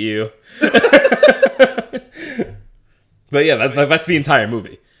hate you. But yeah, that's the entire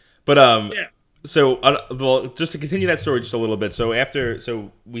movie. But so well, just to continue that story just a little bit. So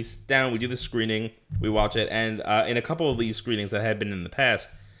we sit down, we do the screening, we watch it, and in a couple of these screenings that had been in the past,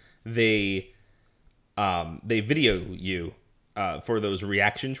 they video you for those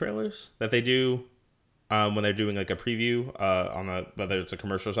reaction trailers that they do when they're doing like a preview on whether it's a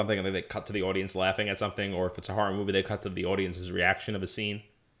commercial or something, and then they cut to the audience laughing at something, or if it's a horror movie, they cut to the audience's reaction of a scene.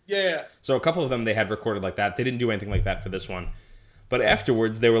 Yeah. So a couple of them they had recorded like that. They didn't do anything like that for this one. But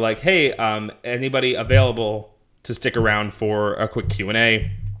afterwards, they were like, hey, anybody available to stick around for a quick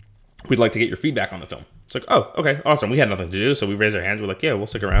Q&A? We'd like to get your feedback on the film. It's like, oh, okay, awesome. We had nothing to do, so we raised our hands. We're like, yeah, we'll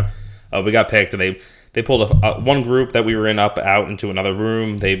stick around. We got picked, and they pulled one group that we were in out into another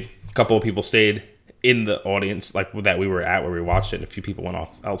room. A couple of people stayed in the audience like that we were at where we watched it, and a few people went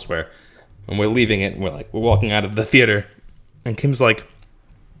off elsewhere. And we're leaving it, and we're walking out of the theater, and Kim's like,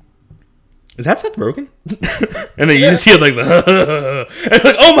 is that Seth Rogen? And then you just hear like the and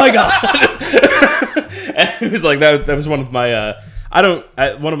like, oh my god! And it was like that was one of my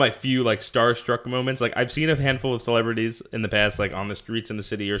one of my few like starstruck moments. Like I've seen a handful of celebrities in the past, like on the streets in the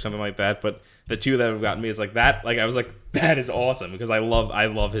city or something like that, but the two that have gotten me is like that. Like I was like, that is awesome, because I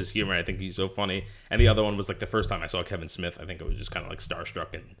love his humor. I think he's so funny. And the other one was like the first time I saw Kevin Smith. I think it was just kind of like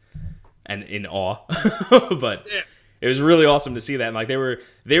starstruck and in awe. But yeah. It was really awesome to see that, and like they were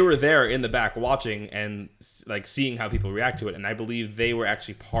there in the back watching and like seeing how people react to it, and I believe they were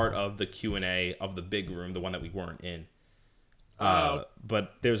actually part of the Q&A of the big room, the one that we weren't in.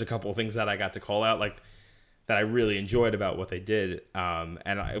 But there's a couple of things that I got to call out, like that I really enjoyed about what they did, and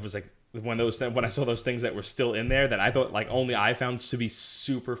it was like when I saw those things that were still in there that I thought like only I found to be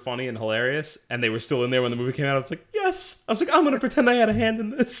super funny and hilarious, and they were still in there when the movie came out. I was like, yes. I was like, I'm gonna pretend I had a hand in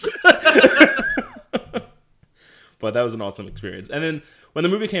this. But that was an awesome experience. And then when the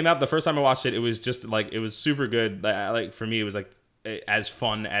movie came out, the first time I watched it, it was just like it was super good. Like for me, it was like as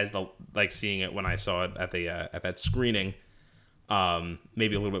fun as seeing it when I saw it at the at that screening.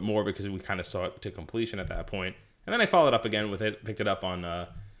 Maybe a little bit more because we kind of saw it to completion at that point. And then I followed up again with it, picked it up on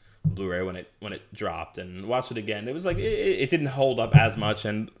Blu-ray when it dropped, and watched it again. It was like it didn't hold up as much,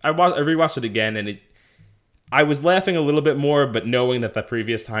 and I rewatched it again, and I was laughing a little bit more, but knowing that the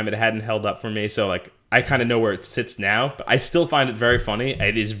previous time it hadn't held up for me, so like I kind of know where it sits now. But I still find it very funny.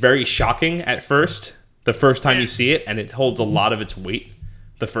 It is very shocking at first, the first time you see it, and it holds a lot of its weight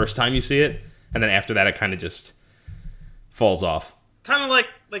the first time you see it, and then after that it kind of just falls off. Kind of like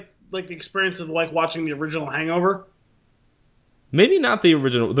the experience of like watching the original Hangover. Maybe not the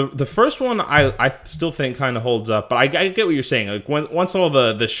original. The first one I still think kind of holds up, but I get what you're saying. Like once all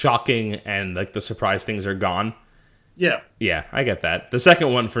the shocking and like the surprise things are gone. Yeah. Yeah, I get that. The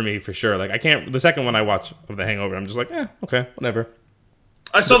second one for me for sure. Like the second one I watch of The Hangover, I'm just like, okay, whatever.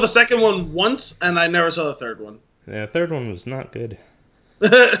 I saw the second one once, and I never saw the third one. Yeah, the third one was not good.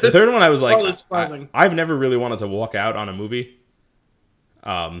 The third one I was like, surprising. I've never really wanted to walk out on a movie.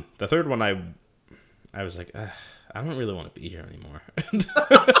 The third one I was like, I don't really want to be here anymore.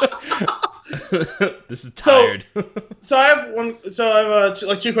 This is tired. So I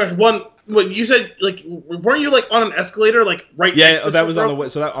have two questions. One, what you said, like, weren't you like on an escalator, like right? Yeah, next to that was on the Scarecrow? way.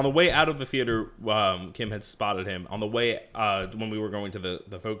 So that on the way out of the theater, Kim had spotted him on the way when we were going to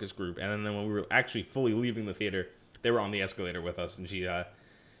the focus group, and then when we were actually fully leaving the theater, they were on the escalator with us, and she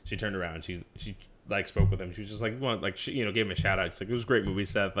turned around, and she like spoke with him. She was just like, gave him a shout out. She's like, it was a great movie,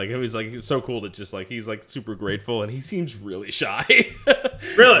 Seth. Like, it was like, it's so cool that just like he's like super grateful, and he seems really shy.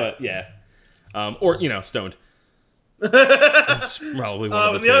 Really? But, yeah. Or stoned. That's probably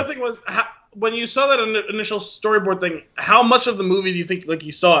one of the two. other thing was when you saw that initial storyboard thing, how much of the movie do you think like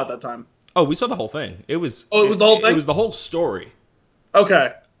you saw at that time? Oh, we saw the whole thing. It was. Oh, it was the whole thing? It was the whole story.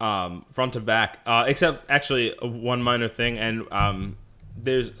 Okay. Front to back. Except actually one minor thing, and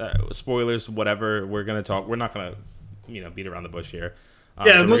there's spoilers. Whatever we're gonna talk. We're not gonna beat around the bush here.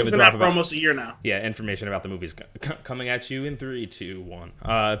 The movie's been out for almost a year now. Yeah, information about the movie's coming at you in 3, 2, 1.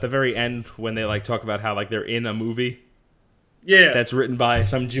 At the very end, when they like talk about how like they're in a movie. Yeah. That's written by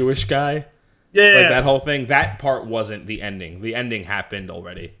some Jewish guy. Yeah. Like that whole thing. That part wasn't the ending. The ending happened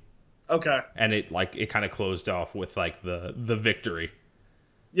already. Okay. And it kind of closed off with like the victory.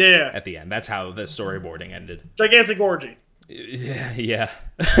 Yeah. At the end. That's how the storyboarding ended. Gigantic orgy. Yeah.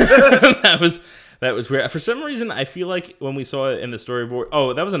 That was weird. For some reason, I feel like when we saw it in the storyboard...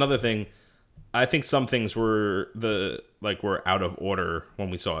 Oh, that was another thing. I think some things were out of order when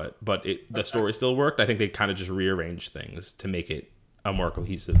we saw it, but the story still worked. I think they kind of just rearranged things to make it a more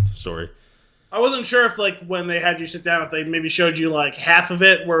cohesive story. I wasn't sure if like when they had you sit down, if they maybe showed you like half of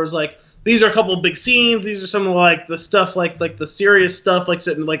it, where it was like, these are a couple of big scenes. These are some of like the stuff, like the serious stuff, like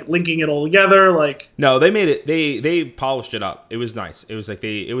sitting like linking it all together. Like no, they made it. They polished it up. It was nice. It was like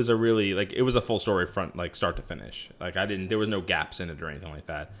it was a really like it was a full story front, like start to finish. Like there was no gaps in it or anything like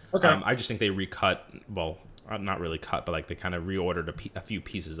that. Okay. I just think they recut. Well, not really cut, but like they kind of reordered a few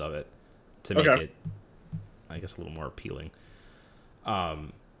pieces of it to make it, I guess, a little more appealing.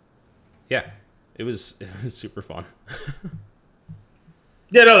 Yeah, it was super fun.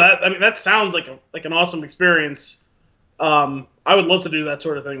 Yeah, no, that sounds like an awesome experience. I would love to do that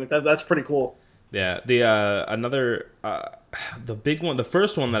sort of thing. Like that's pretty cool. Yeah, the big one, the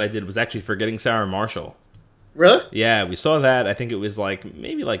first one that I did was actually Forgetting Sarah Marshall. Really? Yeah, we saw that. I think it was like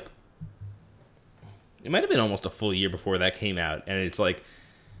maybe like it might have been almost a full year before that came out, and it's like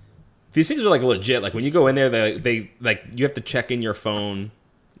these things are like legit. Like when you go in there, they like you have to check in your phone.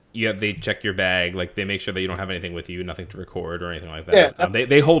 They check your bag, like they make sure that you don't have anything with you, nothing to record or anything like that. Yeah,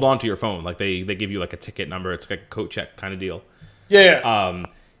 they hold on to your phone, like they give you like a ticket number. It's like a coat check kind of deal. Yeah.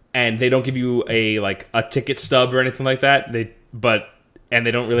 And they don't give you a ticket stub or anything like that. And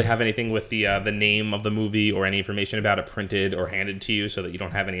they don't really have anything with the name of the movie or any information about it printed or handed to you, so that you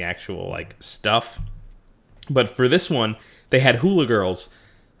don't have any actual like stuff. But for this one, they had hula girls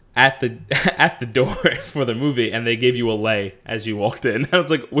at the door for the movie, and they gave you a lei as you walked in. I was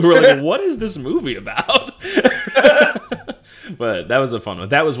like, we were like, what is this movie about? But that was a fun one.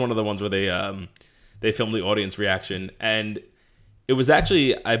 That was one of the ones where they filmed the audience reaction, and it was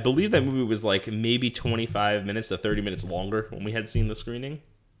actually, I believe that movie was like maybe 25 minutes to 30 minutes longer when we had seen the screening.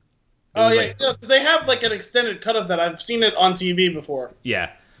 Oh yeah, they have like an extended cut of that. I've seen it on TV before.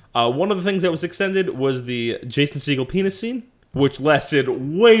 Yeah. One of the things that was extended was the Jason Segel penis scene. which lasted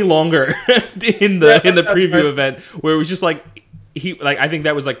way longer in the preview event, where it was just like I think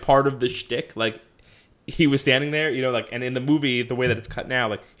that was like part of the shtick. Like he was standing there, like, and in the movie, the way that it's cut now,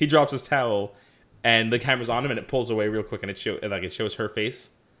 like he drops his towel and the camera's on him and it pulls away real quick and it shows her face.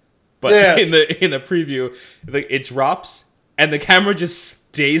 But in the preview, it drops and the camera just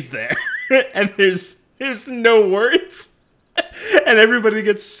stays there and there's no words. And everybody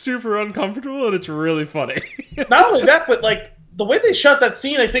gets super uncomfortable, and it's really funny. Not only that, but like the way they shot that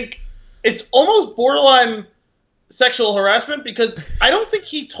scene, I think it's almost borderline sexual harassment, because I don't think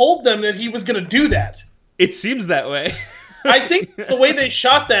he told them that he was going to do that. It seems that way. I think the way they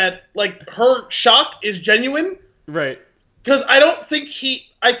shot that, like her shock is genuine, right? Because I don't think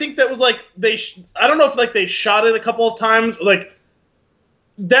I think that was like I don't know if like they shot it a couple of times, like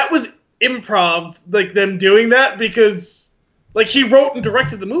that was improv, like them doing that, because. Like, he wrote and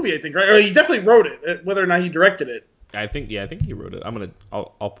directed the movie, I think, right? Or he definitely wrote it, whether or not he directed it. I think he wrote it.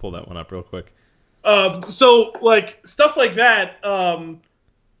 I'll pull that one up real quick. So, like, stuff like that, I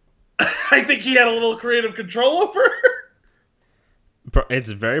think he had a little creative control over. It's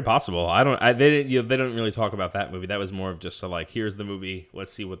very possible. They don't really talk about that movie. That was more of just here's the movie.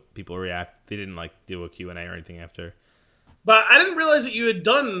 Let's see what people react. They didn't, do a Q&A or anything after. But I didn't realize that you had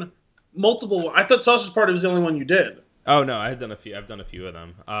done multiple. I thought Sausage Party was the only one you did. Oh no, I've done a few of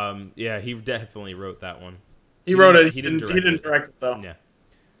them. Yeah, he definitely wrote that one. He wrote it. He didn't direct it though. Yeah,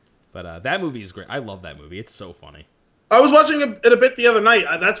 but that movie is great. I love that movie. It's so funny. I was watching it a bit the other night.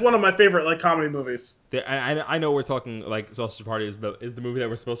 That's one of my favorite comedy movies. I know we're talking Sausage Party is the movie that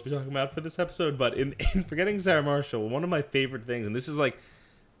we're supposed to be talking about for this episode, but in Forgetting Sarah Marshall, one of my favorite things, and this is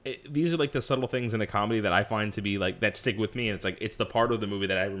these are the subtle things in a comedy that I find to be that stick with me, and it's the part of the movie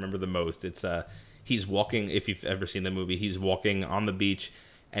that I remember the most. It's he's walking, if you've ever seen the movie, he's walking on the beach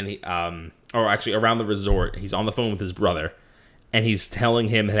and or actually around the resort. He's on the phone with his brother and he's telling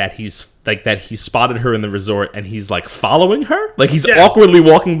him that that he spotted her in the resort and he's following her. He's awkwardly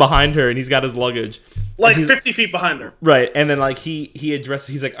walking behind her and he's got his luggage. 50 feet behind her. Right. And then he addresses,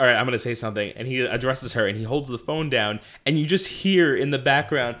 he's all right, I'm going to say something. And he addresses her and he holds the phone down and you just hear in the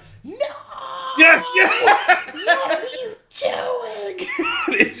background, no! Yes! What are you doing?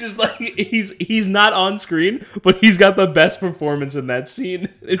 It's just he's not on screen, but he's got the best performance in that scene.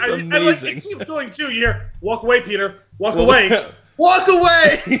 It's amazing. It keeps going too. You hear, walk away, Peter. Walk away. Walk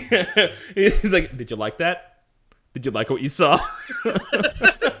away! He's did you like that? Did you like what you saw?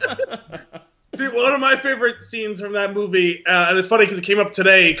 See, one of my favorite scenes from that movie, and it's funny because it came up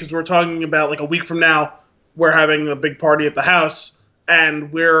today because we're talking about a week from now, we're having a big party at the house,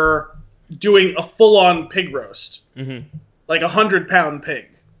 and we're doing a full-on pig roast. Mm-hmm. 100-pound pig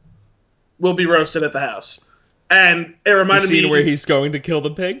will be roasted at the house. And it reminded me... The scene where he's going to kill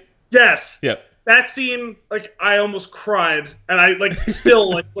the pig? Yes. Yep. That scene, I almost cried. And I,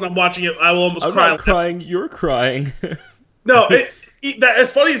 still, when I'm watching it, I will almost cry. I'm not crying, you're crying. No,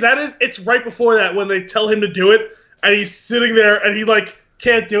 as funny as that is, it's right before that when they tell him to do it, and he's sitting there, and he,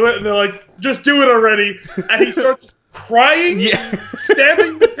 can't do it, and they're just do it already. And he starts crying,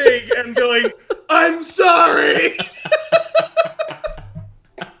 stabbing the pig, and going, I'm sorry!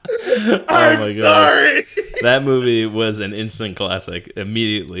 I'm sorry. That movie was an instant classic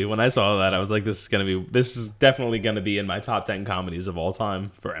immediately. When I saw that, I was like, this is definitely going to be in my top 10 comedies of all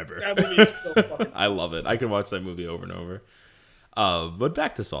time forever. That movie is so fucking I love it. I could watch that movie over and over. But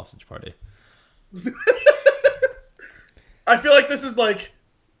back to Sausage Party. I feel like this is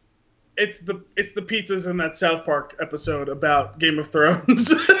it's the pizzas in that South Park episode about Game of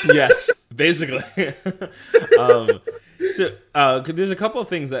Thrones. Yes, basically. So there's a couple of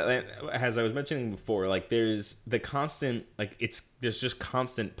things that, as I was mentioning before, there's the constant, there's just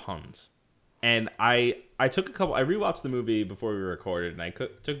constant puns. And I rewatched the movie before we recorded, and I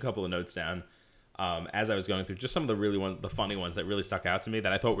took a couple of notes down as I was going through just some of the funny ones that really stuck out to me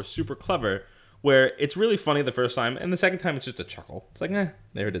that I thought were super clever, where it's really funny the first time, and the second time it's just a chuckle. It's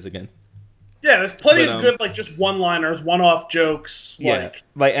there it is again. Yeah, there's plenty of good, just one-liners, one-off jokes. Yeah,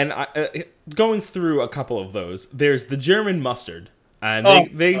 and going through a couple of those, there's the German mustard, and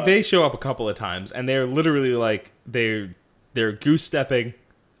they show up a couple of times, and they're literally they're goose stepping.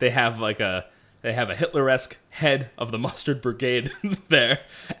 They have a Hitler-esque head of the mustard brigade there,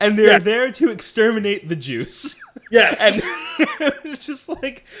 and they're there to exterminate the juice. Yes. And it's just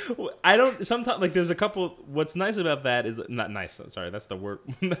I don't sometimes there's a couple. What's nice about that is not nice. Sorry, that's the word.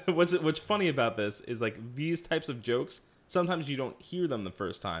 What's funny about this is these types of jokes. Sometimes you don't hear them the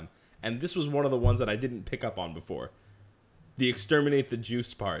first time, and this was one of the ones that I didn't pick up on before. The exterminate the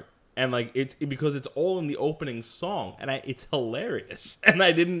juice part, and it's because it's all in the opening song, and it's hilarious, and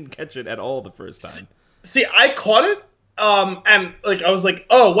I didn't catch it at all the first time. See, I caught it And like I was like,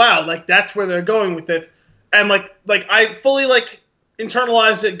 oh wow, like that's where they're going with this, and like I fully like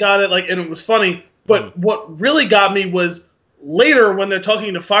internalized it, got it, like, and it was funny. But what really got me was later when they're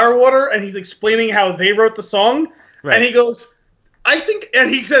talking to Firewater and he's explaining how they wrote the song, and he goes, I think, and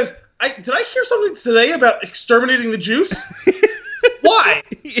he says, did I hear something today about exterminating the Juice? Why?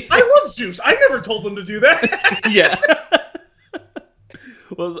 I love Juice. I never told them to do that. Yeah.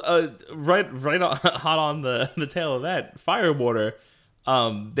 Well, right hot on the tail of that, Firewater,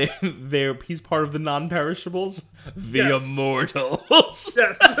 he's part of the non-perishables, the Immortals.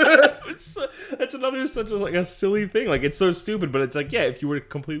 Yes. That's another such a silly thing. Like, it's so stupid, but it's like, yeah, if you were to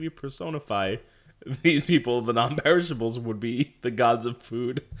completely personify these people, the non-perishables would be the gods of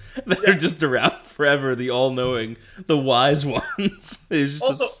food that are just around forever, the all-knowing, the wise ones. It's just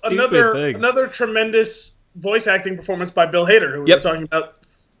also, a stupid thing. Another tremendous voice acting performance by Bill Hader, who we were talking about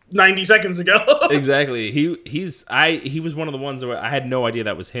 90 seconds ago. Exactly. He was one of the ones where I had no idea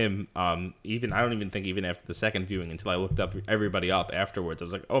that was him. I don't even think even after the second viewing until I looked everybody up afterwards. I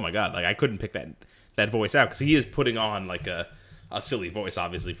was like, oh my god, like I couldn't pick that voice out because he is putting on like a silly voice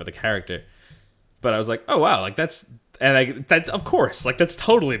obviously for the character. But I was like, oh wow, like that's of course, like that's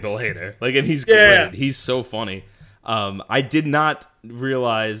totally Bill Hader. Like, and he's great. He's so funny. I did not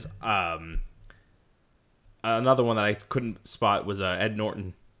realize another one that I couldn't spot was Ed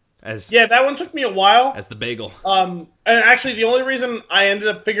Norton. That one took me a while. As the bagel. And actually, the only reason I ended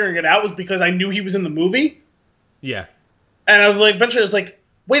up figuring it out was because I knew he was in the movie. Yeah. And I was like, eventually I was like,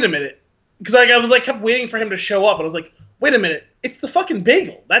 wait a minute. Because I was like, kept waiting for him to show up. And I was like, wait a minute. It's the fucking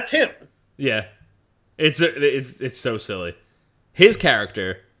bagel. That's him. Yeah. It's so silly. His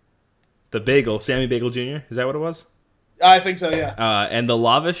character, the bagel, Sammy Bagel Jr., is that what it was? I think so, yeah. And the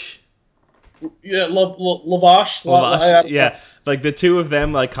Lavish. Yeah, Lavash. Yeah, like the two of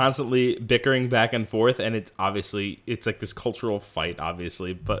them like constantly bickering back and forth, and it's like this cultural fight,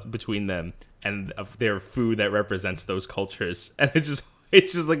 obviously, but between them and their food that represents those cultures, and it's just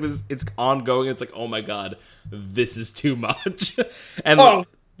like this. It's ongoing. It's like, oh my god, this is too much, and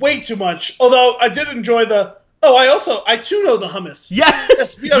way too much. Although I did enjoy the. I too know the hummus.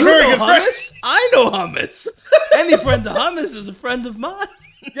 Yes, we are very good hummus. Friends. I know hummus. Any friend of hummus is a friend of mine.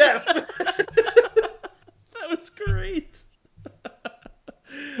 Yes. That was great.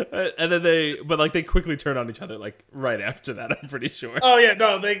 And then they quickly turn on each other like right after that, I'm pretty sure. Oh yeah,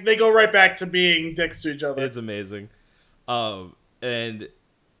 no, they go right back to being dicks to each other. It's amazing. And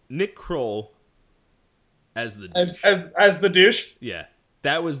Nick Kroll as the douche. As the douche? Yeah.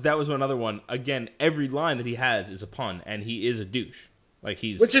 That was another one. Again, every line that he has is a pun, and he is a douche.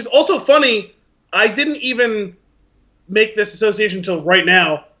 Which is also funny. I didn't even make this association until right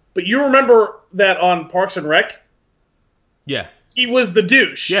now, but you remember that on Parks and Rec? Yeah. He was the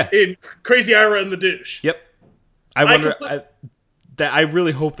douche. Yeah. In Crazy Ira and the Douche. Yep. I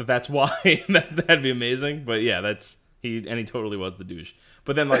really hope that's why. That'd be amazing. But yeah, he totally was the douche.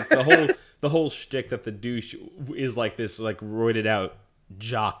 But then like the whole shtick that the douche is like this like roided out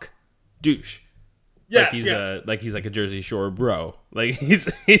jock douche. Yes, he's like a Jersey Shore bro. Like he's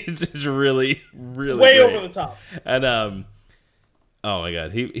just really, really way great. over the top. And oh my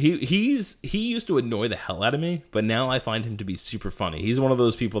god, he used to annoy the hell out of me, but now I find him to be super funny. He's one of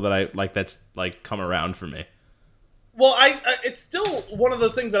those people that I like that's like come around for me. Well, it's still one of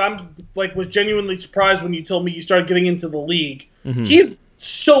those things that I'm like was genuinely surprised when you told me you started getting into the league. Mm-hmm. He's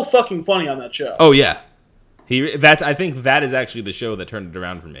so fucking funny on that show. Oh yeah. I think that is actually the show that turned it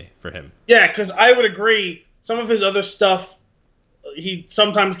around for him. Yeah, because I would agree. Some of his other stuff, he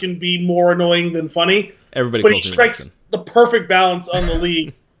sometimes can be more annoying than funny. But he strikes the perfect balance on the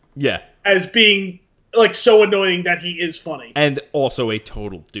league. Yeah, as being like so annoying that he is funny, and also a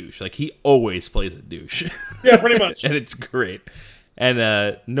total douche. Like he always plays a douche. Yeah, pretty much, and it's great.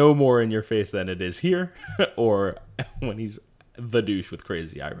 And no more in your face than it is here, or when he's the douche with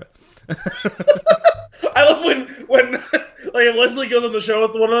Crazy Ira. I love when like Leslie goes on the show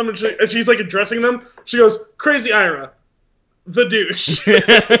with one of them and she's like addressing them. She goes, "Crazy Ira, the douche."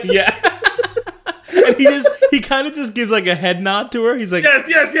 Yeah. And he kind of just gives like a head nod to her. He's like,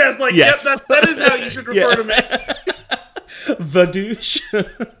 yes. Like, yes. Yep, that is how you should refer to me. The douche.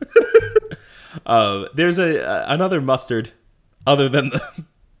 There's another mustard other than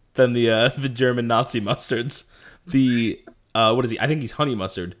the German Nazi mustards. What is he? I think he's Honey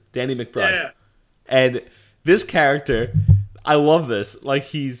Mustard. Danny McBride. Yeah. And this character, I love this. Like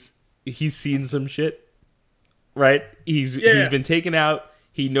he's seen some shit, right? He's been taken out.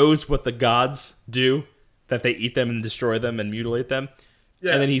 He knows what the gods do, that they eat them and destroy them and mutilate them.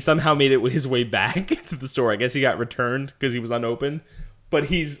 Yeah. And then he somehow made it his way back to the store. I guess he got returned because he was unopened. But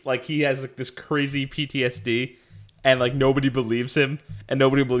he has like this crazy PTSD, and like nobody believes him, and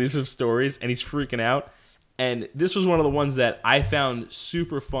nobody believes his stories, and he's freaking out. And this was one of the ones that I found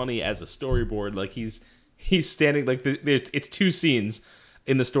super funny as a storyboard. Like he's standing like it's two scenes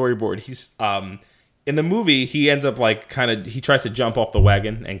in the storyboard. He's in the movie he ends up like he tries to jump off the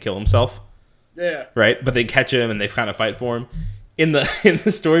wagon and kill himself. Yeah. Right? But they catch him and they kind of fight for him. In the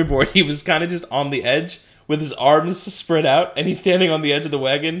storyboard, he was kind of just on the edge with his arms spread out, and he's standing on the edge of the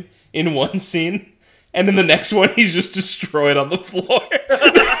wagon in one scene, and in the next one, he's just destroyed on the floor.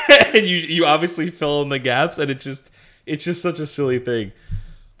 And you obviously fill in the gaps, and it's just such a silly thing.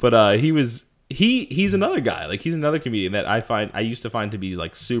 But he's another guy, like he's another comedian that I used to find to be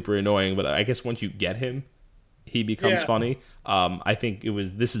like super annoying, but I guess once you get him, he becomes funny. I think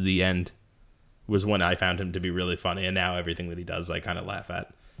This Is the End was when I found him to be really funny, and now everything that he does I kind of laugh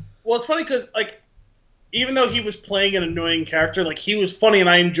at. Well, it's funny because like even though he was playing an annoying character, like he was funny, and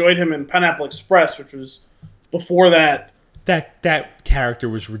I enjoyed him in Pineapple Express, which was before that. That character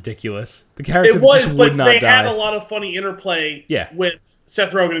was ridiculous. The character it was, just but would not they die. had a lot of funny interplay with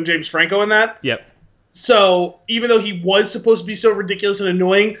Seth Rogen and James Franco in that. Yep. So even though he was supposed to be so ridiculous and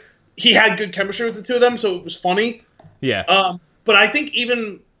annoying, he had good chemistry with the two of them, so it was funny. Yeah. But I think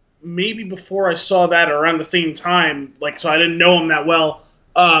even maybe before I saw that, or around the same time, like so I didn't know him that well.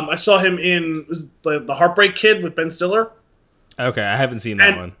 I saw him in the Heartbreak Kid with Ben Stiller. Okay, I haven't seen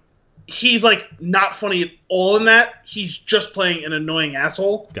that one. He's like not funny at all in that. He's just playing an annoying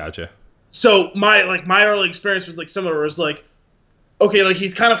asshole. Gotcha. So my early experience was like similar. It was like, okay, like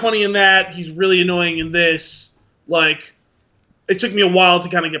he's kind of funny in that. He's really annoying in this. Like, it took me a while to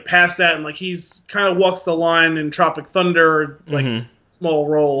kind of get past that, and like he's kind of walks the line in Tropic Thunder, like small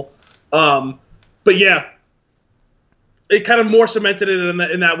role. But yeah, it kind of more cemented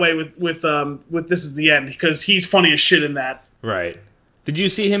it in that way with This Is the End, because he's funny as shit in that. Right. Did you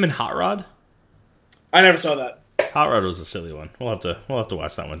see him in Hot Rod? I never saw that. Hot Rod was a silly one. We'll have to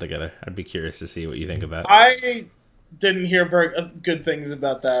watch that one together. I'd be curious to see what you think of that. I didn't hear very good things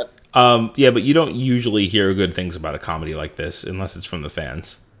about that. Yeah, but you don't usually hear good things about a comedy like this unless it's from the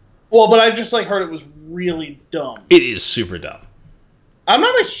fans. Well, but I just like heard it was really dumb. It is super dumb. I'm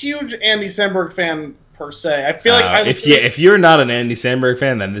not a huge Andy Samberg fan per se. I feel like if you're not an Andy Samberg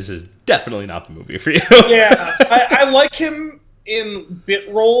fan, then this is definitely not the movie for you. Yeah, I like him in bit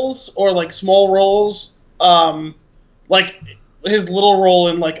roles or like small roles. Like his little role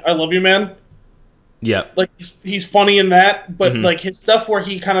in like I Love You Man. Yeah, like he's funny in that, but like his stuff where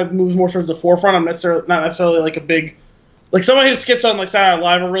he kind of moves more towards the forefront, I'm not necessarily like a big, like some of his skits on like Saturday Night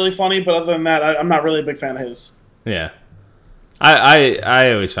Live are really funny, but other than that, I'm not really a big fan of his. Yeah,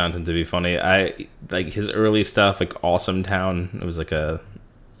 I always found him to be funny. I like his early stuff, like Awesome Town. It was like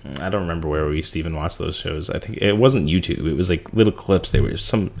I don't remember where we used to even watch those shows. I think it wasn't YouTube. It was like little clips. It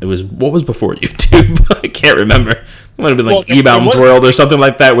was what was before YouTube? I can't remember. It might have been like E-Bound's World or something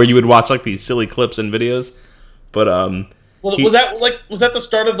like that, where you would watch like these silly clips and videos. But was that the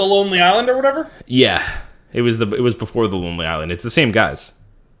start of The Lonely Island or whatever? Yeah, it was before The Lonely Island. It's the same guys.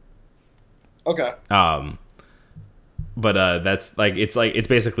 Okay. But that's like it's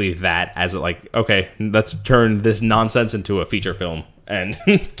basically that as like, okay, let's turn this nonsense into a feature film and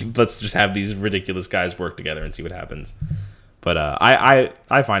let's just have these ridiculous guys work together and see what happens. But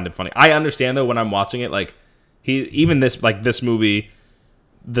I find it funny. I understand though when I'm watching it, like this movie,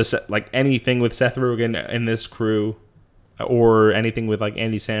 like anything with Seth Rogen and this crew, or anything with like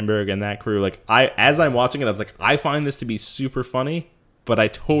Andy Samberg and that crew, like as I'm watching it, I was like, I find this to be super funny, but I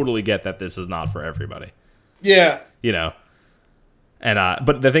totally get that this is not for everybody. Yeah. You know, and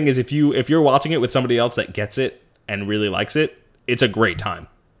but the thing is, if you're watching it with somebody else that gets it and really likes it, it's a great time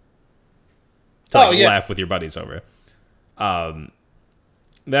to laugh with your buddies over it.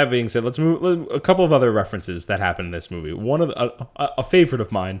 That being said, let's move a couple of other references that happen in this movie. One of a favorite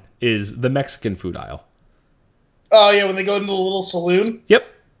of mine is the Mexican food aisle. Oh yeah, when they go into the little saloon. Yep,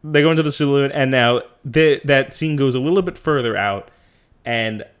 they go into the saloon, and now that scene goes a little bit further out,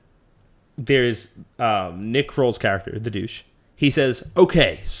 and there's Nick Kroll's character, the douche. He says,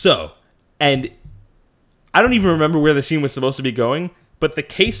 okay, so, and I don't even remember where the scene was supposed to be going, but the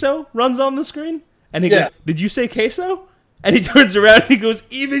queso runs on the screen, and he goes, did you say queso? And he turns around and he goes,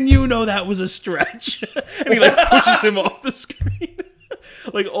 even you know that was a stretch. And he like pushes him off the screen.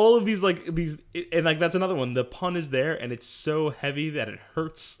 Like all of these, and like that's another one. The pun is there, and it's so heavy that it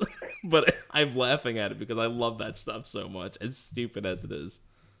hurts. But I'm laughing at it because I love that stuff so much, as stupid as it is.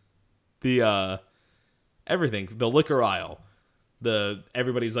 The everything, the liquor aisle,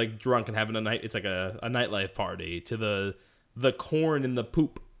 everybody's like drunk and having a night. It's like a nightlife party. To the corn in the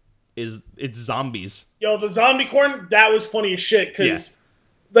poop it's zombies. Yo, the zombie corn, that was funny as shit because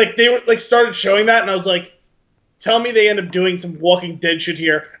like they were like started showing that, and I was like, tell me they end up doing some Walking Dead shit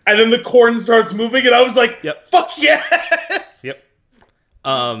here, and then the corn starts moving, and I was like, Yep. fuck yes!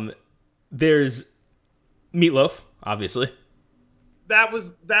 Yep. There's Meatloaf, obviously. That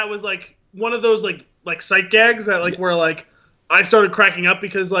was like one of those like sight gags that like where like I started cracking up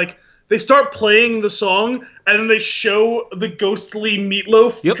because like they start playing the song and then they show the ghostly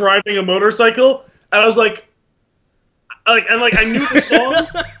Meatloaf driving a motorcycle, and I was like I knew the song,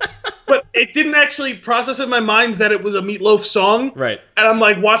 but it didn't actually process in my mind that it was a Meatloaf song. Right. And I'm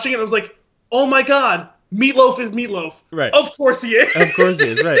like watching it, and I was like, oh my god, Meatloaf is Meatloaf. Right. Of course he is. Of course he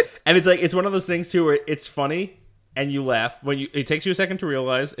is. Right. And it's one of those things too where it's funny and you laugh it takes you a second to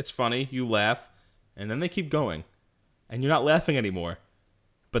realize it's funny. You laugh, and then they keep going, and you're not laughing anymore,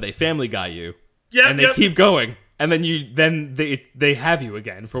 but they Family Guy you. Yeah. And they keep going. And then they have you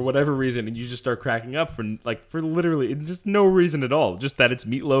again for whatever reason, and you just start cracking up for literally just no reason at all. Just that it's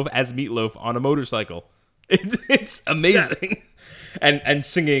Meatloaf as Meatloaf on a motorcycle. It's amazing. Yes. And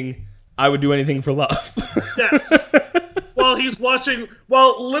singing "I Would Do Anything for Love." Yes.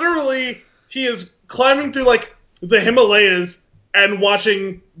 While literally he is climbing through like the Himalayas and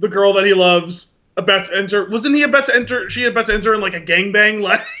watching the girl that he loves about to enter. Wasn't he about to enter? She about to enter in like a gangbang?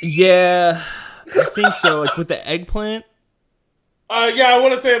 Like yeah. I think so, like with the eggplant. Yeah, I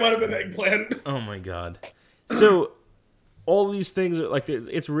want to say it might have been eggplant. Oh my god! So all these things are like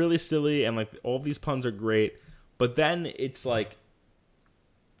it's really silly, and like all these puns are great, but then it's like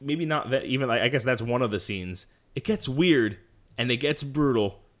maybe not that even. Like I guess that's one of the scenes. It gets weird and it gets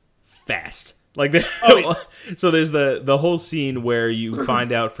brutal fast. Like so there's the whole scene where you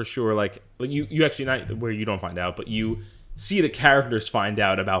find out for sure, like you actually not where you don't find out, but you see the characters find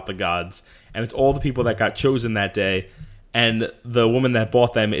out about the gods. And it's all the people that got chosen that day. And the woman that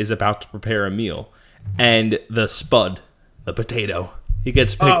bought them is about to prepare a meal. And the spud, the potato, he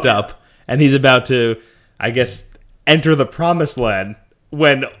gets picked up. And he's about to, I guess, enter the promised land.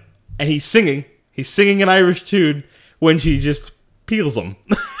 And he's singing. He's singing an Irish tune when she just peels him.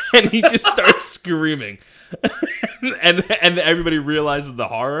 And he just starts screaming. and everybody realizes the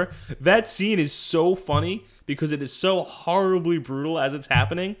horror. That scene is so funny because it is so horribly brutal as it's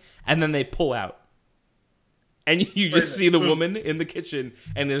happening, and then they pull out. And you just see the woman in the kitchen,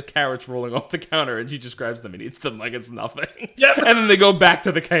 and there's carrots rolling off the counter, and she just grabs them and eats them like it's nothing. Yep. And then they go back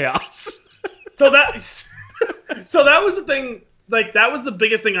to the chaos. So that was the thing, like, that was the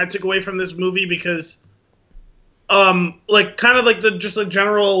biggest thing I took away from this movie, because, like, kind of like just the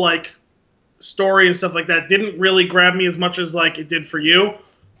general, like, story and stuff like that didn't really grab me as much as, like, it did for you.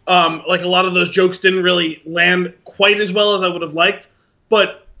 Like, a lot of those jokes didn't really land quite as well as I would have liked.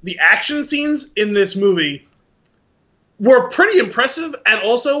 But the action scenes in this movie were pretty impressive and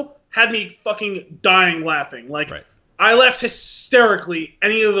also had me fucking dying laughing. Like, right. I laughed hysterically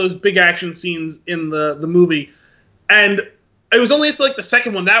any of those big action scenes in the movie. And it was only after, like, the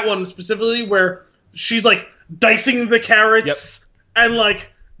second one, that one specifically, where she's, like, dicing the carrots and,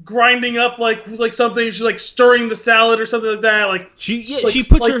 like, grinding up like something. She's like stirring the salad or something like that. Like she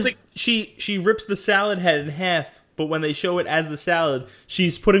rips the salad head in half, but when they show it as the salad,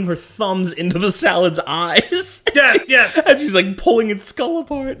 she's putting her thumbs into the salad's eyes. Yes. And she's like pulling its skull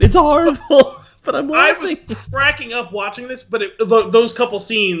apart. It's horrible. But I'm laughing. I was cracking up watching this, but those couple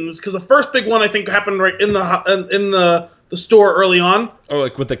scenes, because the first big one I think happened right in the store early on. Oh,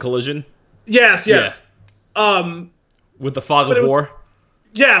 like with the collision. Yes. Yeah. With the fog of war.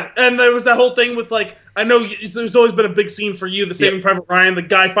 Yeah, and there was that whole thing with, like, I know there's always been a big scene for you, the Saving Private Ryan, the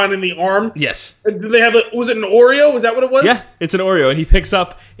guy finding the arm. Yes. And did they have was it an Oreo? Was that what it was? Yeah, it's an Oreo, and he picks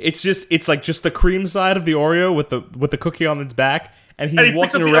up. It's like just the cream side of the Oreo with the cookie on its back, and he's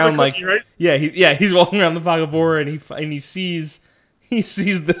walking around like cookie, right? He's walking around the fog of war, and he sees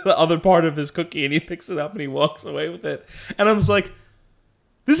the other part of his cookie, and he picks it up and he walks away with it, and I'm just like,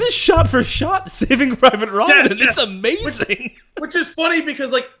 this is shot for shot Saving Private Ryan. Yes. It's amazing. Which is funny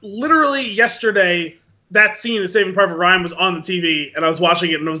because, like, literally yesterday, that scene of Saving Private Ryan was on the TV, and I was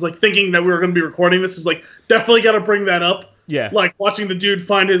watching it, and I was, like, thinking that we were going to be recording this. It was like, definitely got to bring that up. Yeah. Like, watching the dude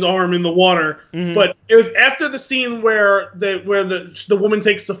find his arm in the water. Mm-hmm. But it was after the scene where the woman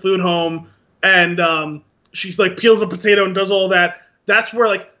takes the food home, and she's, like, peels a potato and does all that. That's where,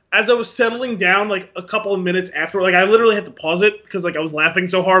 like, as I was settling down, like, a couple of minutes after, like, I literally had to pause it because, like, I was laughing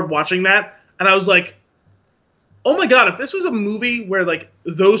so hard watching that. And I was like, oh my God, if this was a movie where, like,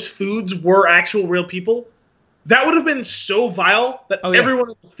 those foods were actual real people, that would have been so vile that everyone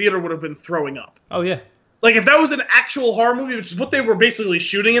in the theater would have been throwing up. Oh, yeah. Like, if that was an actual horror movie, which is what they were basically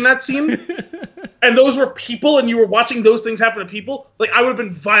shooting in that scene, and those were people and you were watching those things happen to people, like, I would have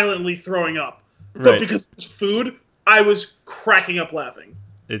been violently throwing up. Right. But because it's food, I was cracking up laughing.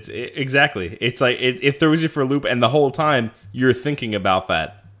 Exactly. It's like it throws you for a loop, and the whole time you're thinking about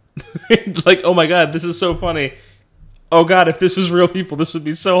that. It's like, oh my god, this is so funny. Oh god, if this was real people, this would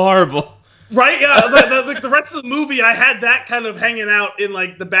be so horrible. Right? Yeah. The rest of the movie, I had that kind of hanging out in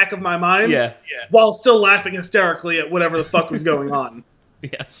like the back of my mind. Yeah. While still laughing hysterically at whatever the fuck was going on.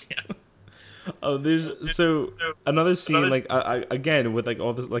 Yes. Oh, there's so another scene like I again with like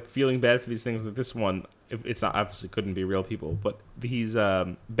all this like feeling bad for these things. Like this one, it's not obviously couldn't be real people, but he's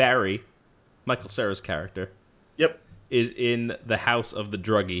Barry, Michael Cera's character. Yep. Is in the house of the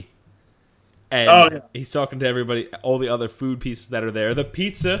druggie. And he's talking to everybody, all the other food pieces that are there. The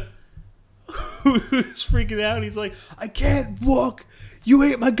pizza, who's freaking out. He's like, I can't walk. You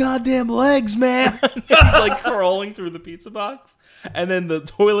ate my goddamn legs, man. He's like crawling through the pizza box. And then the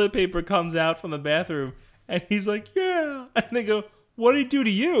toilet paper comes out from the bathroom. And he's like, yeah. And they go, what did he do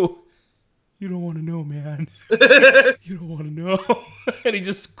to you? You don't want to know, man. You don't want to know. And he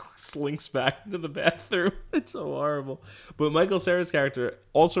just slinks back into the bathroom. It's so horrible. But Michael Cera's character,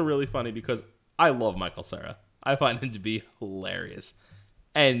 also really funny because I love Michael Cera. I find him to be hilarious.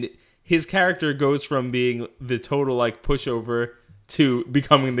 And his character goes from being the total like pushover to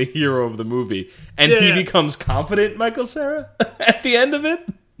becoming the hero of the movie. And he becomes confident, Michael Cera, at the end of it.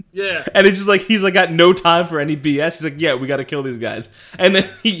 Yeah. And it's just like, he's like got no time for any BS. He's like, yeah, we got to kill these guys. And then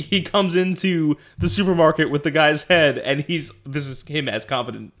he comes into the supermarket with the guy's head, and this is him as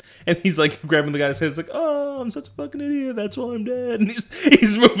confident. And he's like grabbing the guy's head. He's like, oh, I'm such a fucking idiot. That's why I'm dead. And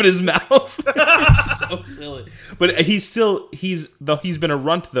he's moving his mouth. It's so silly. But he's been a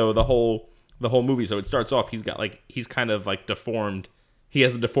runt though the whole movie. So it starts off, he's kind of like deformed. He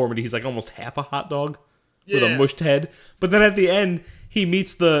has a deformity. He's like almost half a hot dog with a mushed head. But then at the end, he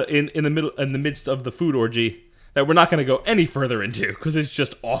meets in the midst of the food orgy that we're not going to go any further into because it's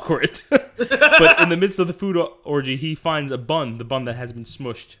just awkward. But in the midst of the food orgy, he finds the bun that has been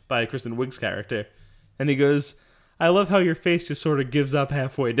smushed by Kristen Wiig's character, and he goes, "I love how your face just sort of gives up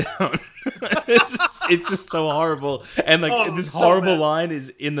halfway down." it's just so horrible, and like this horrible line is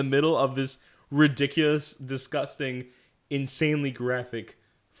in the middle of this ridiculous, disgusting, insanely graphic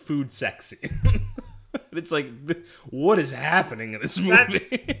food sex scene. It's like, what is happening in this movie?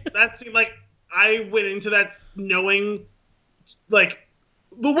 That's like, I went into that knowing, like,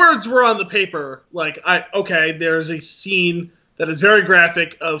 the words were on the paper. Like, there's a scene that is very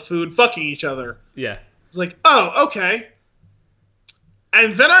graphic of food fucking each other. Yeah. It's like, oh, okay.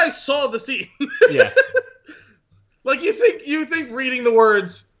 And then I saw the scene. Yeah. Like, you think reading the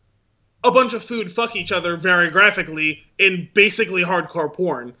words, a bunch of food fuck each other very graphically in basically hardcore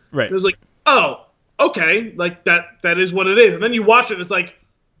porn. Right. It was like, oh, okay, like that is what it is. And then you watch it, it's like,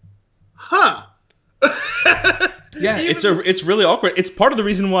 huh. Yeah, it's really awkward. It's part of the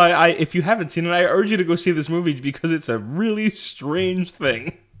reason why if you haven't seen it, I urge you to go see this movie because it's a really strange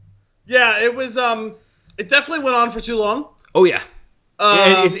thing. Yeah, it was it definitely went on for too long. Oh yeah.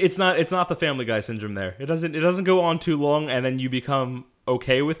 It's not the Family Guy syndrome there. It doesn't go on too long and then you become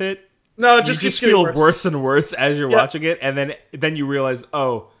okay with it. No, it just you keeps feel worse. worse and worse as you're watching it, and then you realize,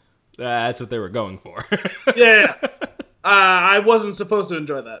 oh, that's what they were going for. Yeah. I wasn't supposed to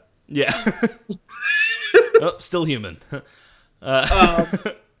enjoy that. Yeah. Oh, still human.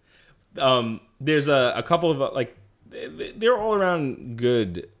 There's a couple of like they're all around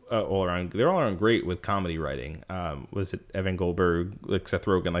good. They're all around great with comedy writing. Was it Evan Goldberg, like Seth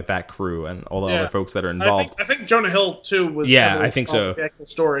Rogen, like that crew, and all the other folks that are involved? I think Jonah Hill too was. Yeah, I think so. The actual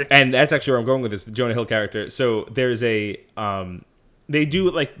story, and that's actually where I'm going with this. The Jonah Hill character. So there's a they do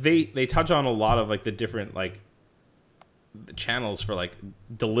like they touch on a lot of like the different like the channels for like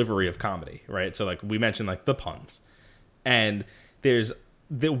delivery of comedy, right? So like we mentioned like the puns, and there's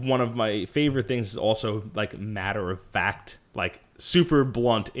one of my favorite things is also like matter of fact, like super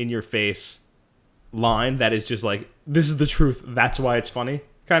blunt in your face line that is just like, this is the truth, that's why it's funny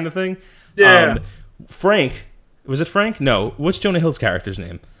kind of thing. Yeah. Frank, was it Frank? No, what's Jonah Hill's character's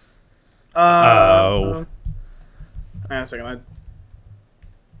name? Hang on a second.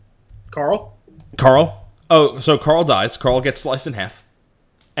 Carl? Oh, so Carl dies. Carl gets sliced in half.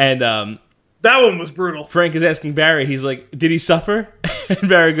 And that one was brutal. Frank is asking Barry, he's like, did he suffer? And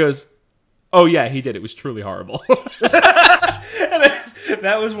Barry goes, oh yeah, he did. It was truly horrible. And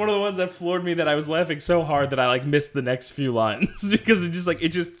that was one of the ones that floored me, that I was laughing so hard that I like missed the next few lines because it's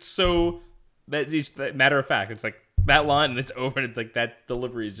just so that matter of fact. It's like that line and it's over, and it's like that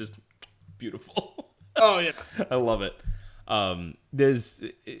delivery is just beautiful. Oh yeah, I love it.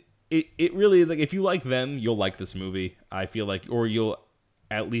 It really is like, if you like them, you'll like this movie. I feel like, or you'll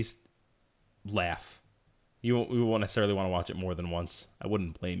at least laugh. You won't necessarily want to watch it more than once. I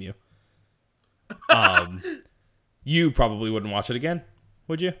wouldn't blame you. You probably wouldn't watch it again.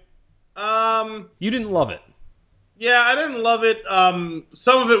 Would you? Um, You didn't love it. yeah, I didn't love it.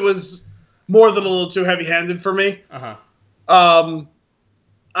 Some of it was more than a little too heavy-handed for me. Uh-huh.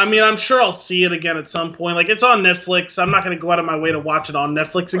 I mean, I'm sure I'll see it again at some point. Like, it's on Netflix. I'm not going to go out of my way to watch it on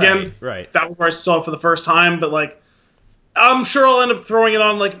Netflix again. Right. That was where I saw it for the first time, but, like, I'm sure I'll end up throwing it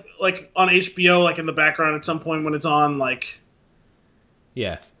on, like on HBO, like, in the background at some point when it's on, like...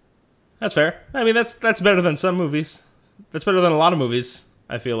 Yeah. That's fair. I mean, that's better than some movies. That's better than a lot of movies,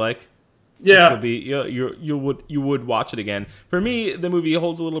 I feel like. Yeah. Be, you would watch it again. For me, the movie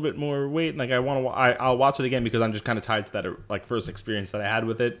holds a little bit more weight. Like I'll watch it again because I'm just kind of tied to that like first experience that I had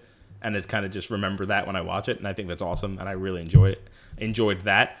with it, and it's kind of just remember that when I watch it, and I think that's awesome, and I really enjoyed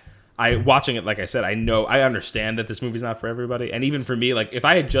that. Watching it, like I said, I understand that this movie's not for everybody, and even for me, like if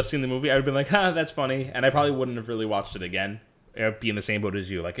I had just seen the movie, I would have been like, that's funny, and I probably wouldn't have really watched it again. I'd be in the same boat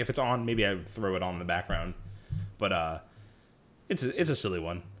as you. Like if it's on, maybe I would throw it on in the background, but it's a silly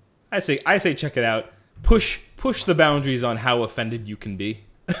one. I say check it out. Push the boundaries on how offended you can be.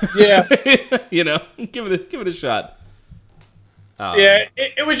 Yeah. Give it a shot. Yeah,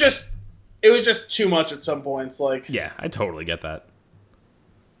 it was just too much at some points. Like, yeah, I totally get that.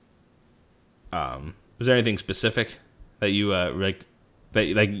 Was there anything specific that you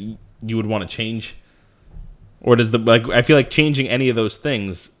you would want to change, or does I feel like changing any of those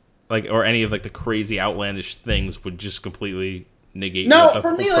things, like or any of like the crazy outlandish things would just completely negate. No,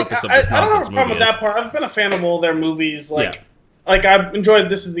 for me, like I don't have a problem with that part. I've been a fan of all their movies. Like I've enjoyed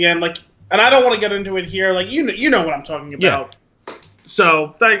This Is the End. Like, and I don't want to get into it here. Like you know what I'm talking about. Yeah.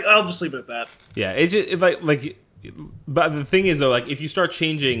 So I'll just leave it at that. Yeah, it's just like, but the thing is though, like if you start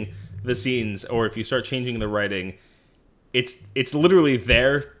changing the scenes or if you start changing the writing, it's literally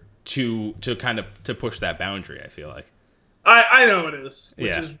there to kind of to push that boundary. I feel like. I know it is,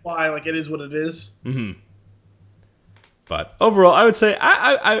 which is why like it is what it is. Mm-hmm. But overall, I would say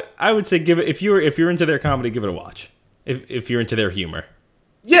I would say give it if you're into their comedy, give it a watch. If you're into their humor.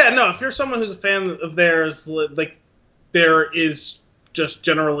 Yeah, no. If you're someone who's a fan of theirs, like there is just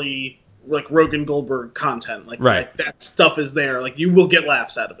generally like Rogan Goldberg content, like that stuff is there. Like you will get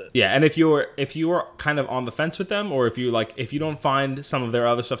laughs out of it. Yeah, and if you're kind of on the fence with them, or if you don't find some of their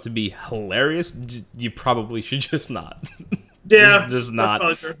other stuff to be hilarious, you probably should just not. Yeah, just not.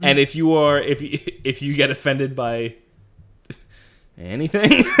 And if you get offended by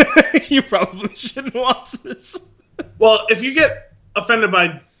anything, you probably shouldn't watch this. Well, if you get offended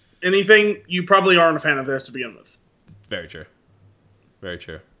by anything, you probably aren't a fan of theirs to begin with. Very true. Very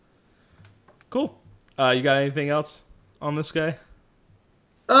true. Cool. You got anything else on this guy?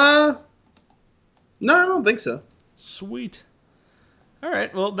 No, I don't think so. Sweet. All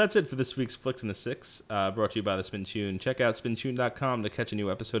right, well, that's it for this week's Flicks in the Six, brought to you by The Spin Tune. Check out spintune.com to catch a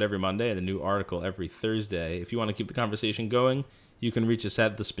new episode every Monday and a new article every Thursday. If you want to keep the conversation going, you can reach us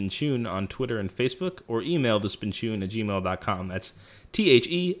at The Spin Tune on Twitter and Facebook, or email thespintune@gmail.com. That's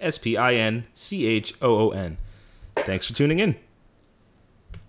TheSpinChoon. Thanks for tuning in.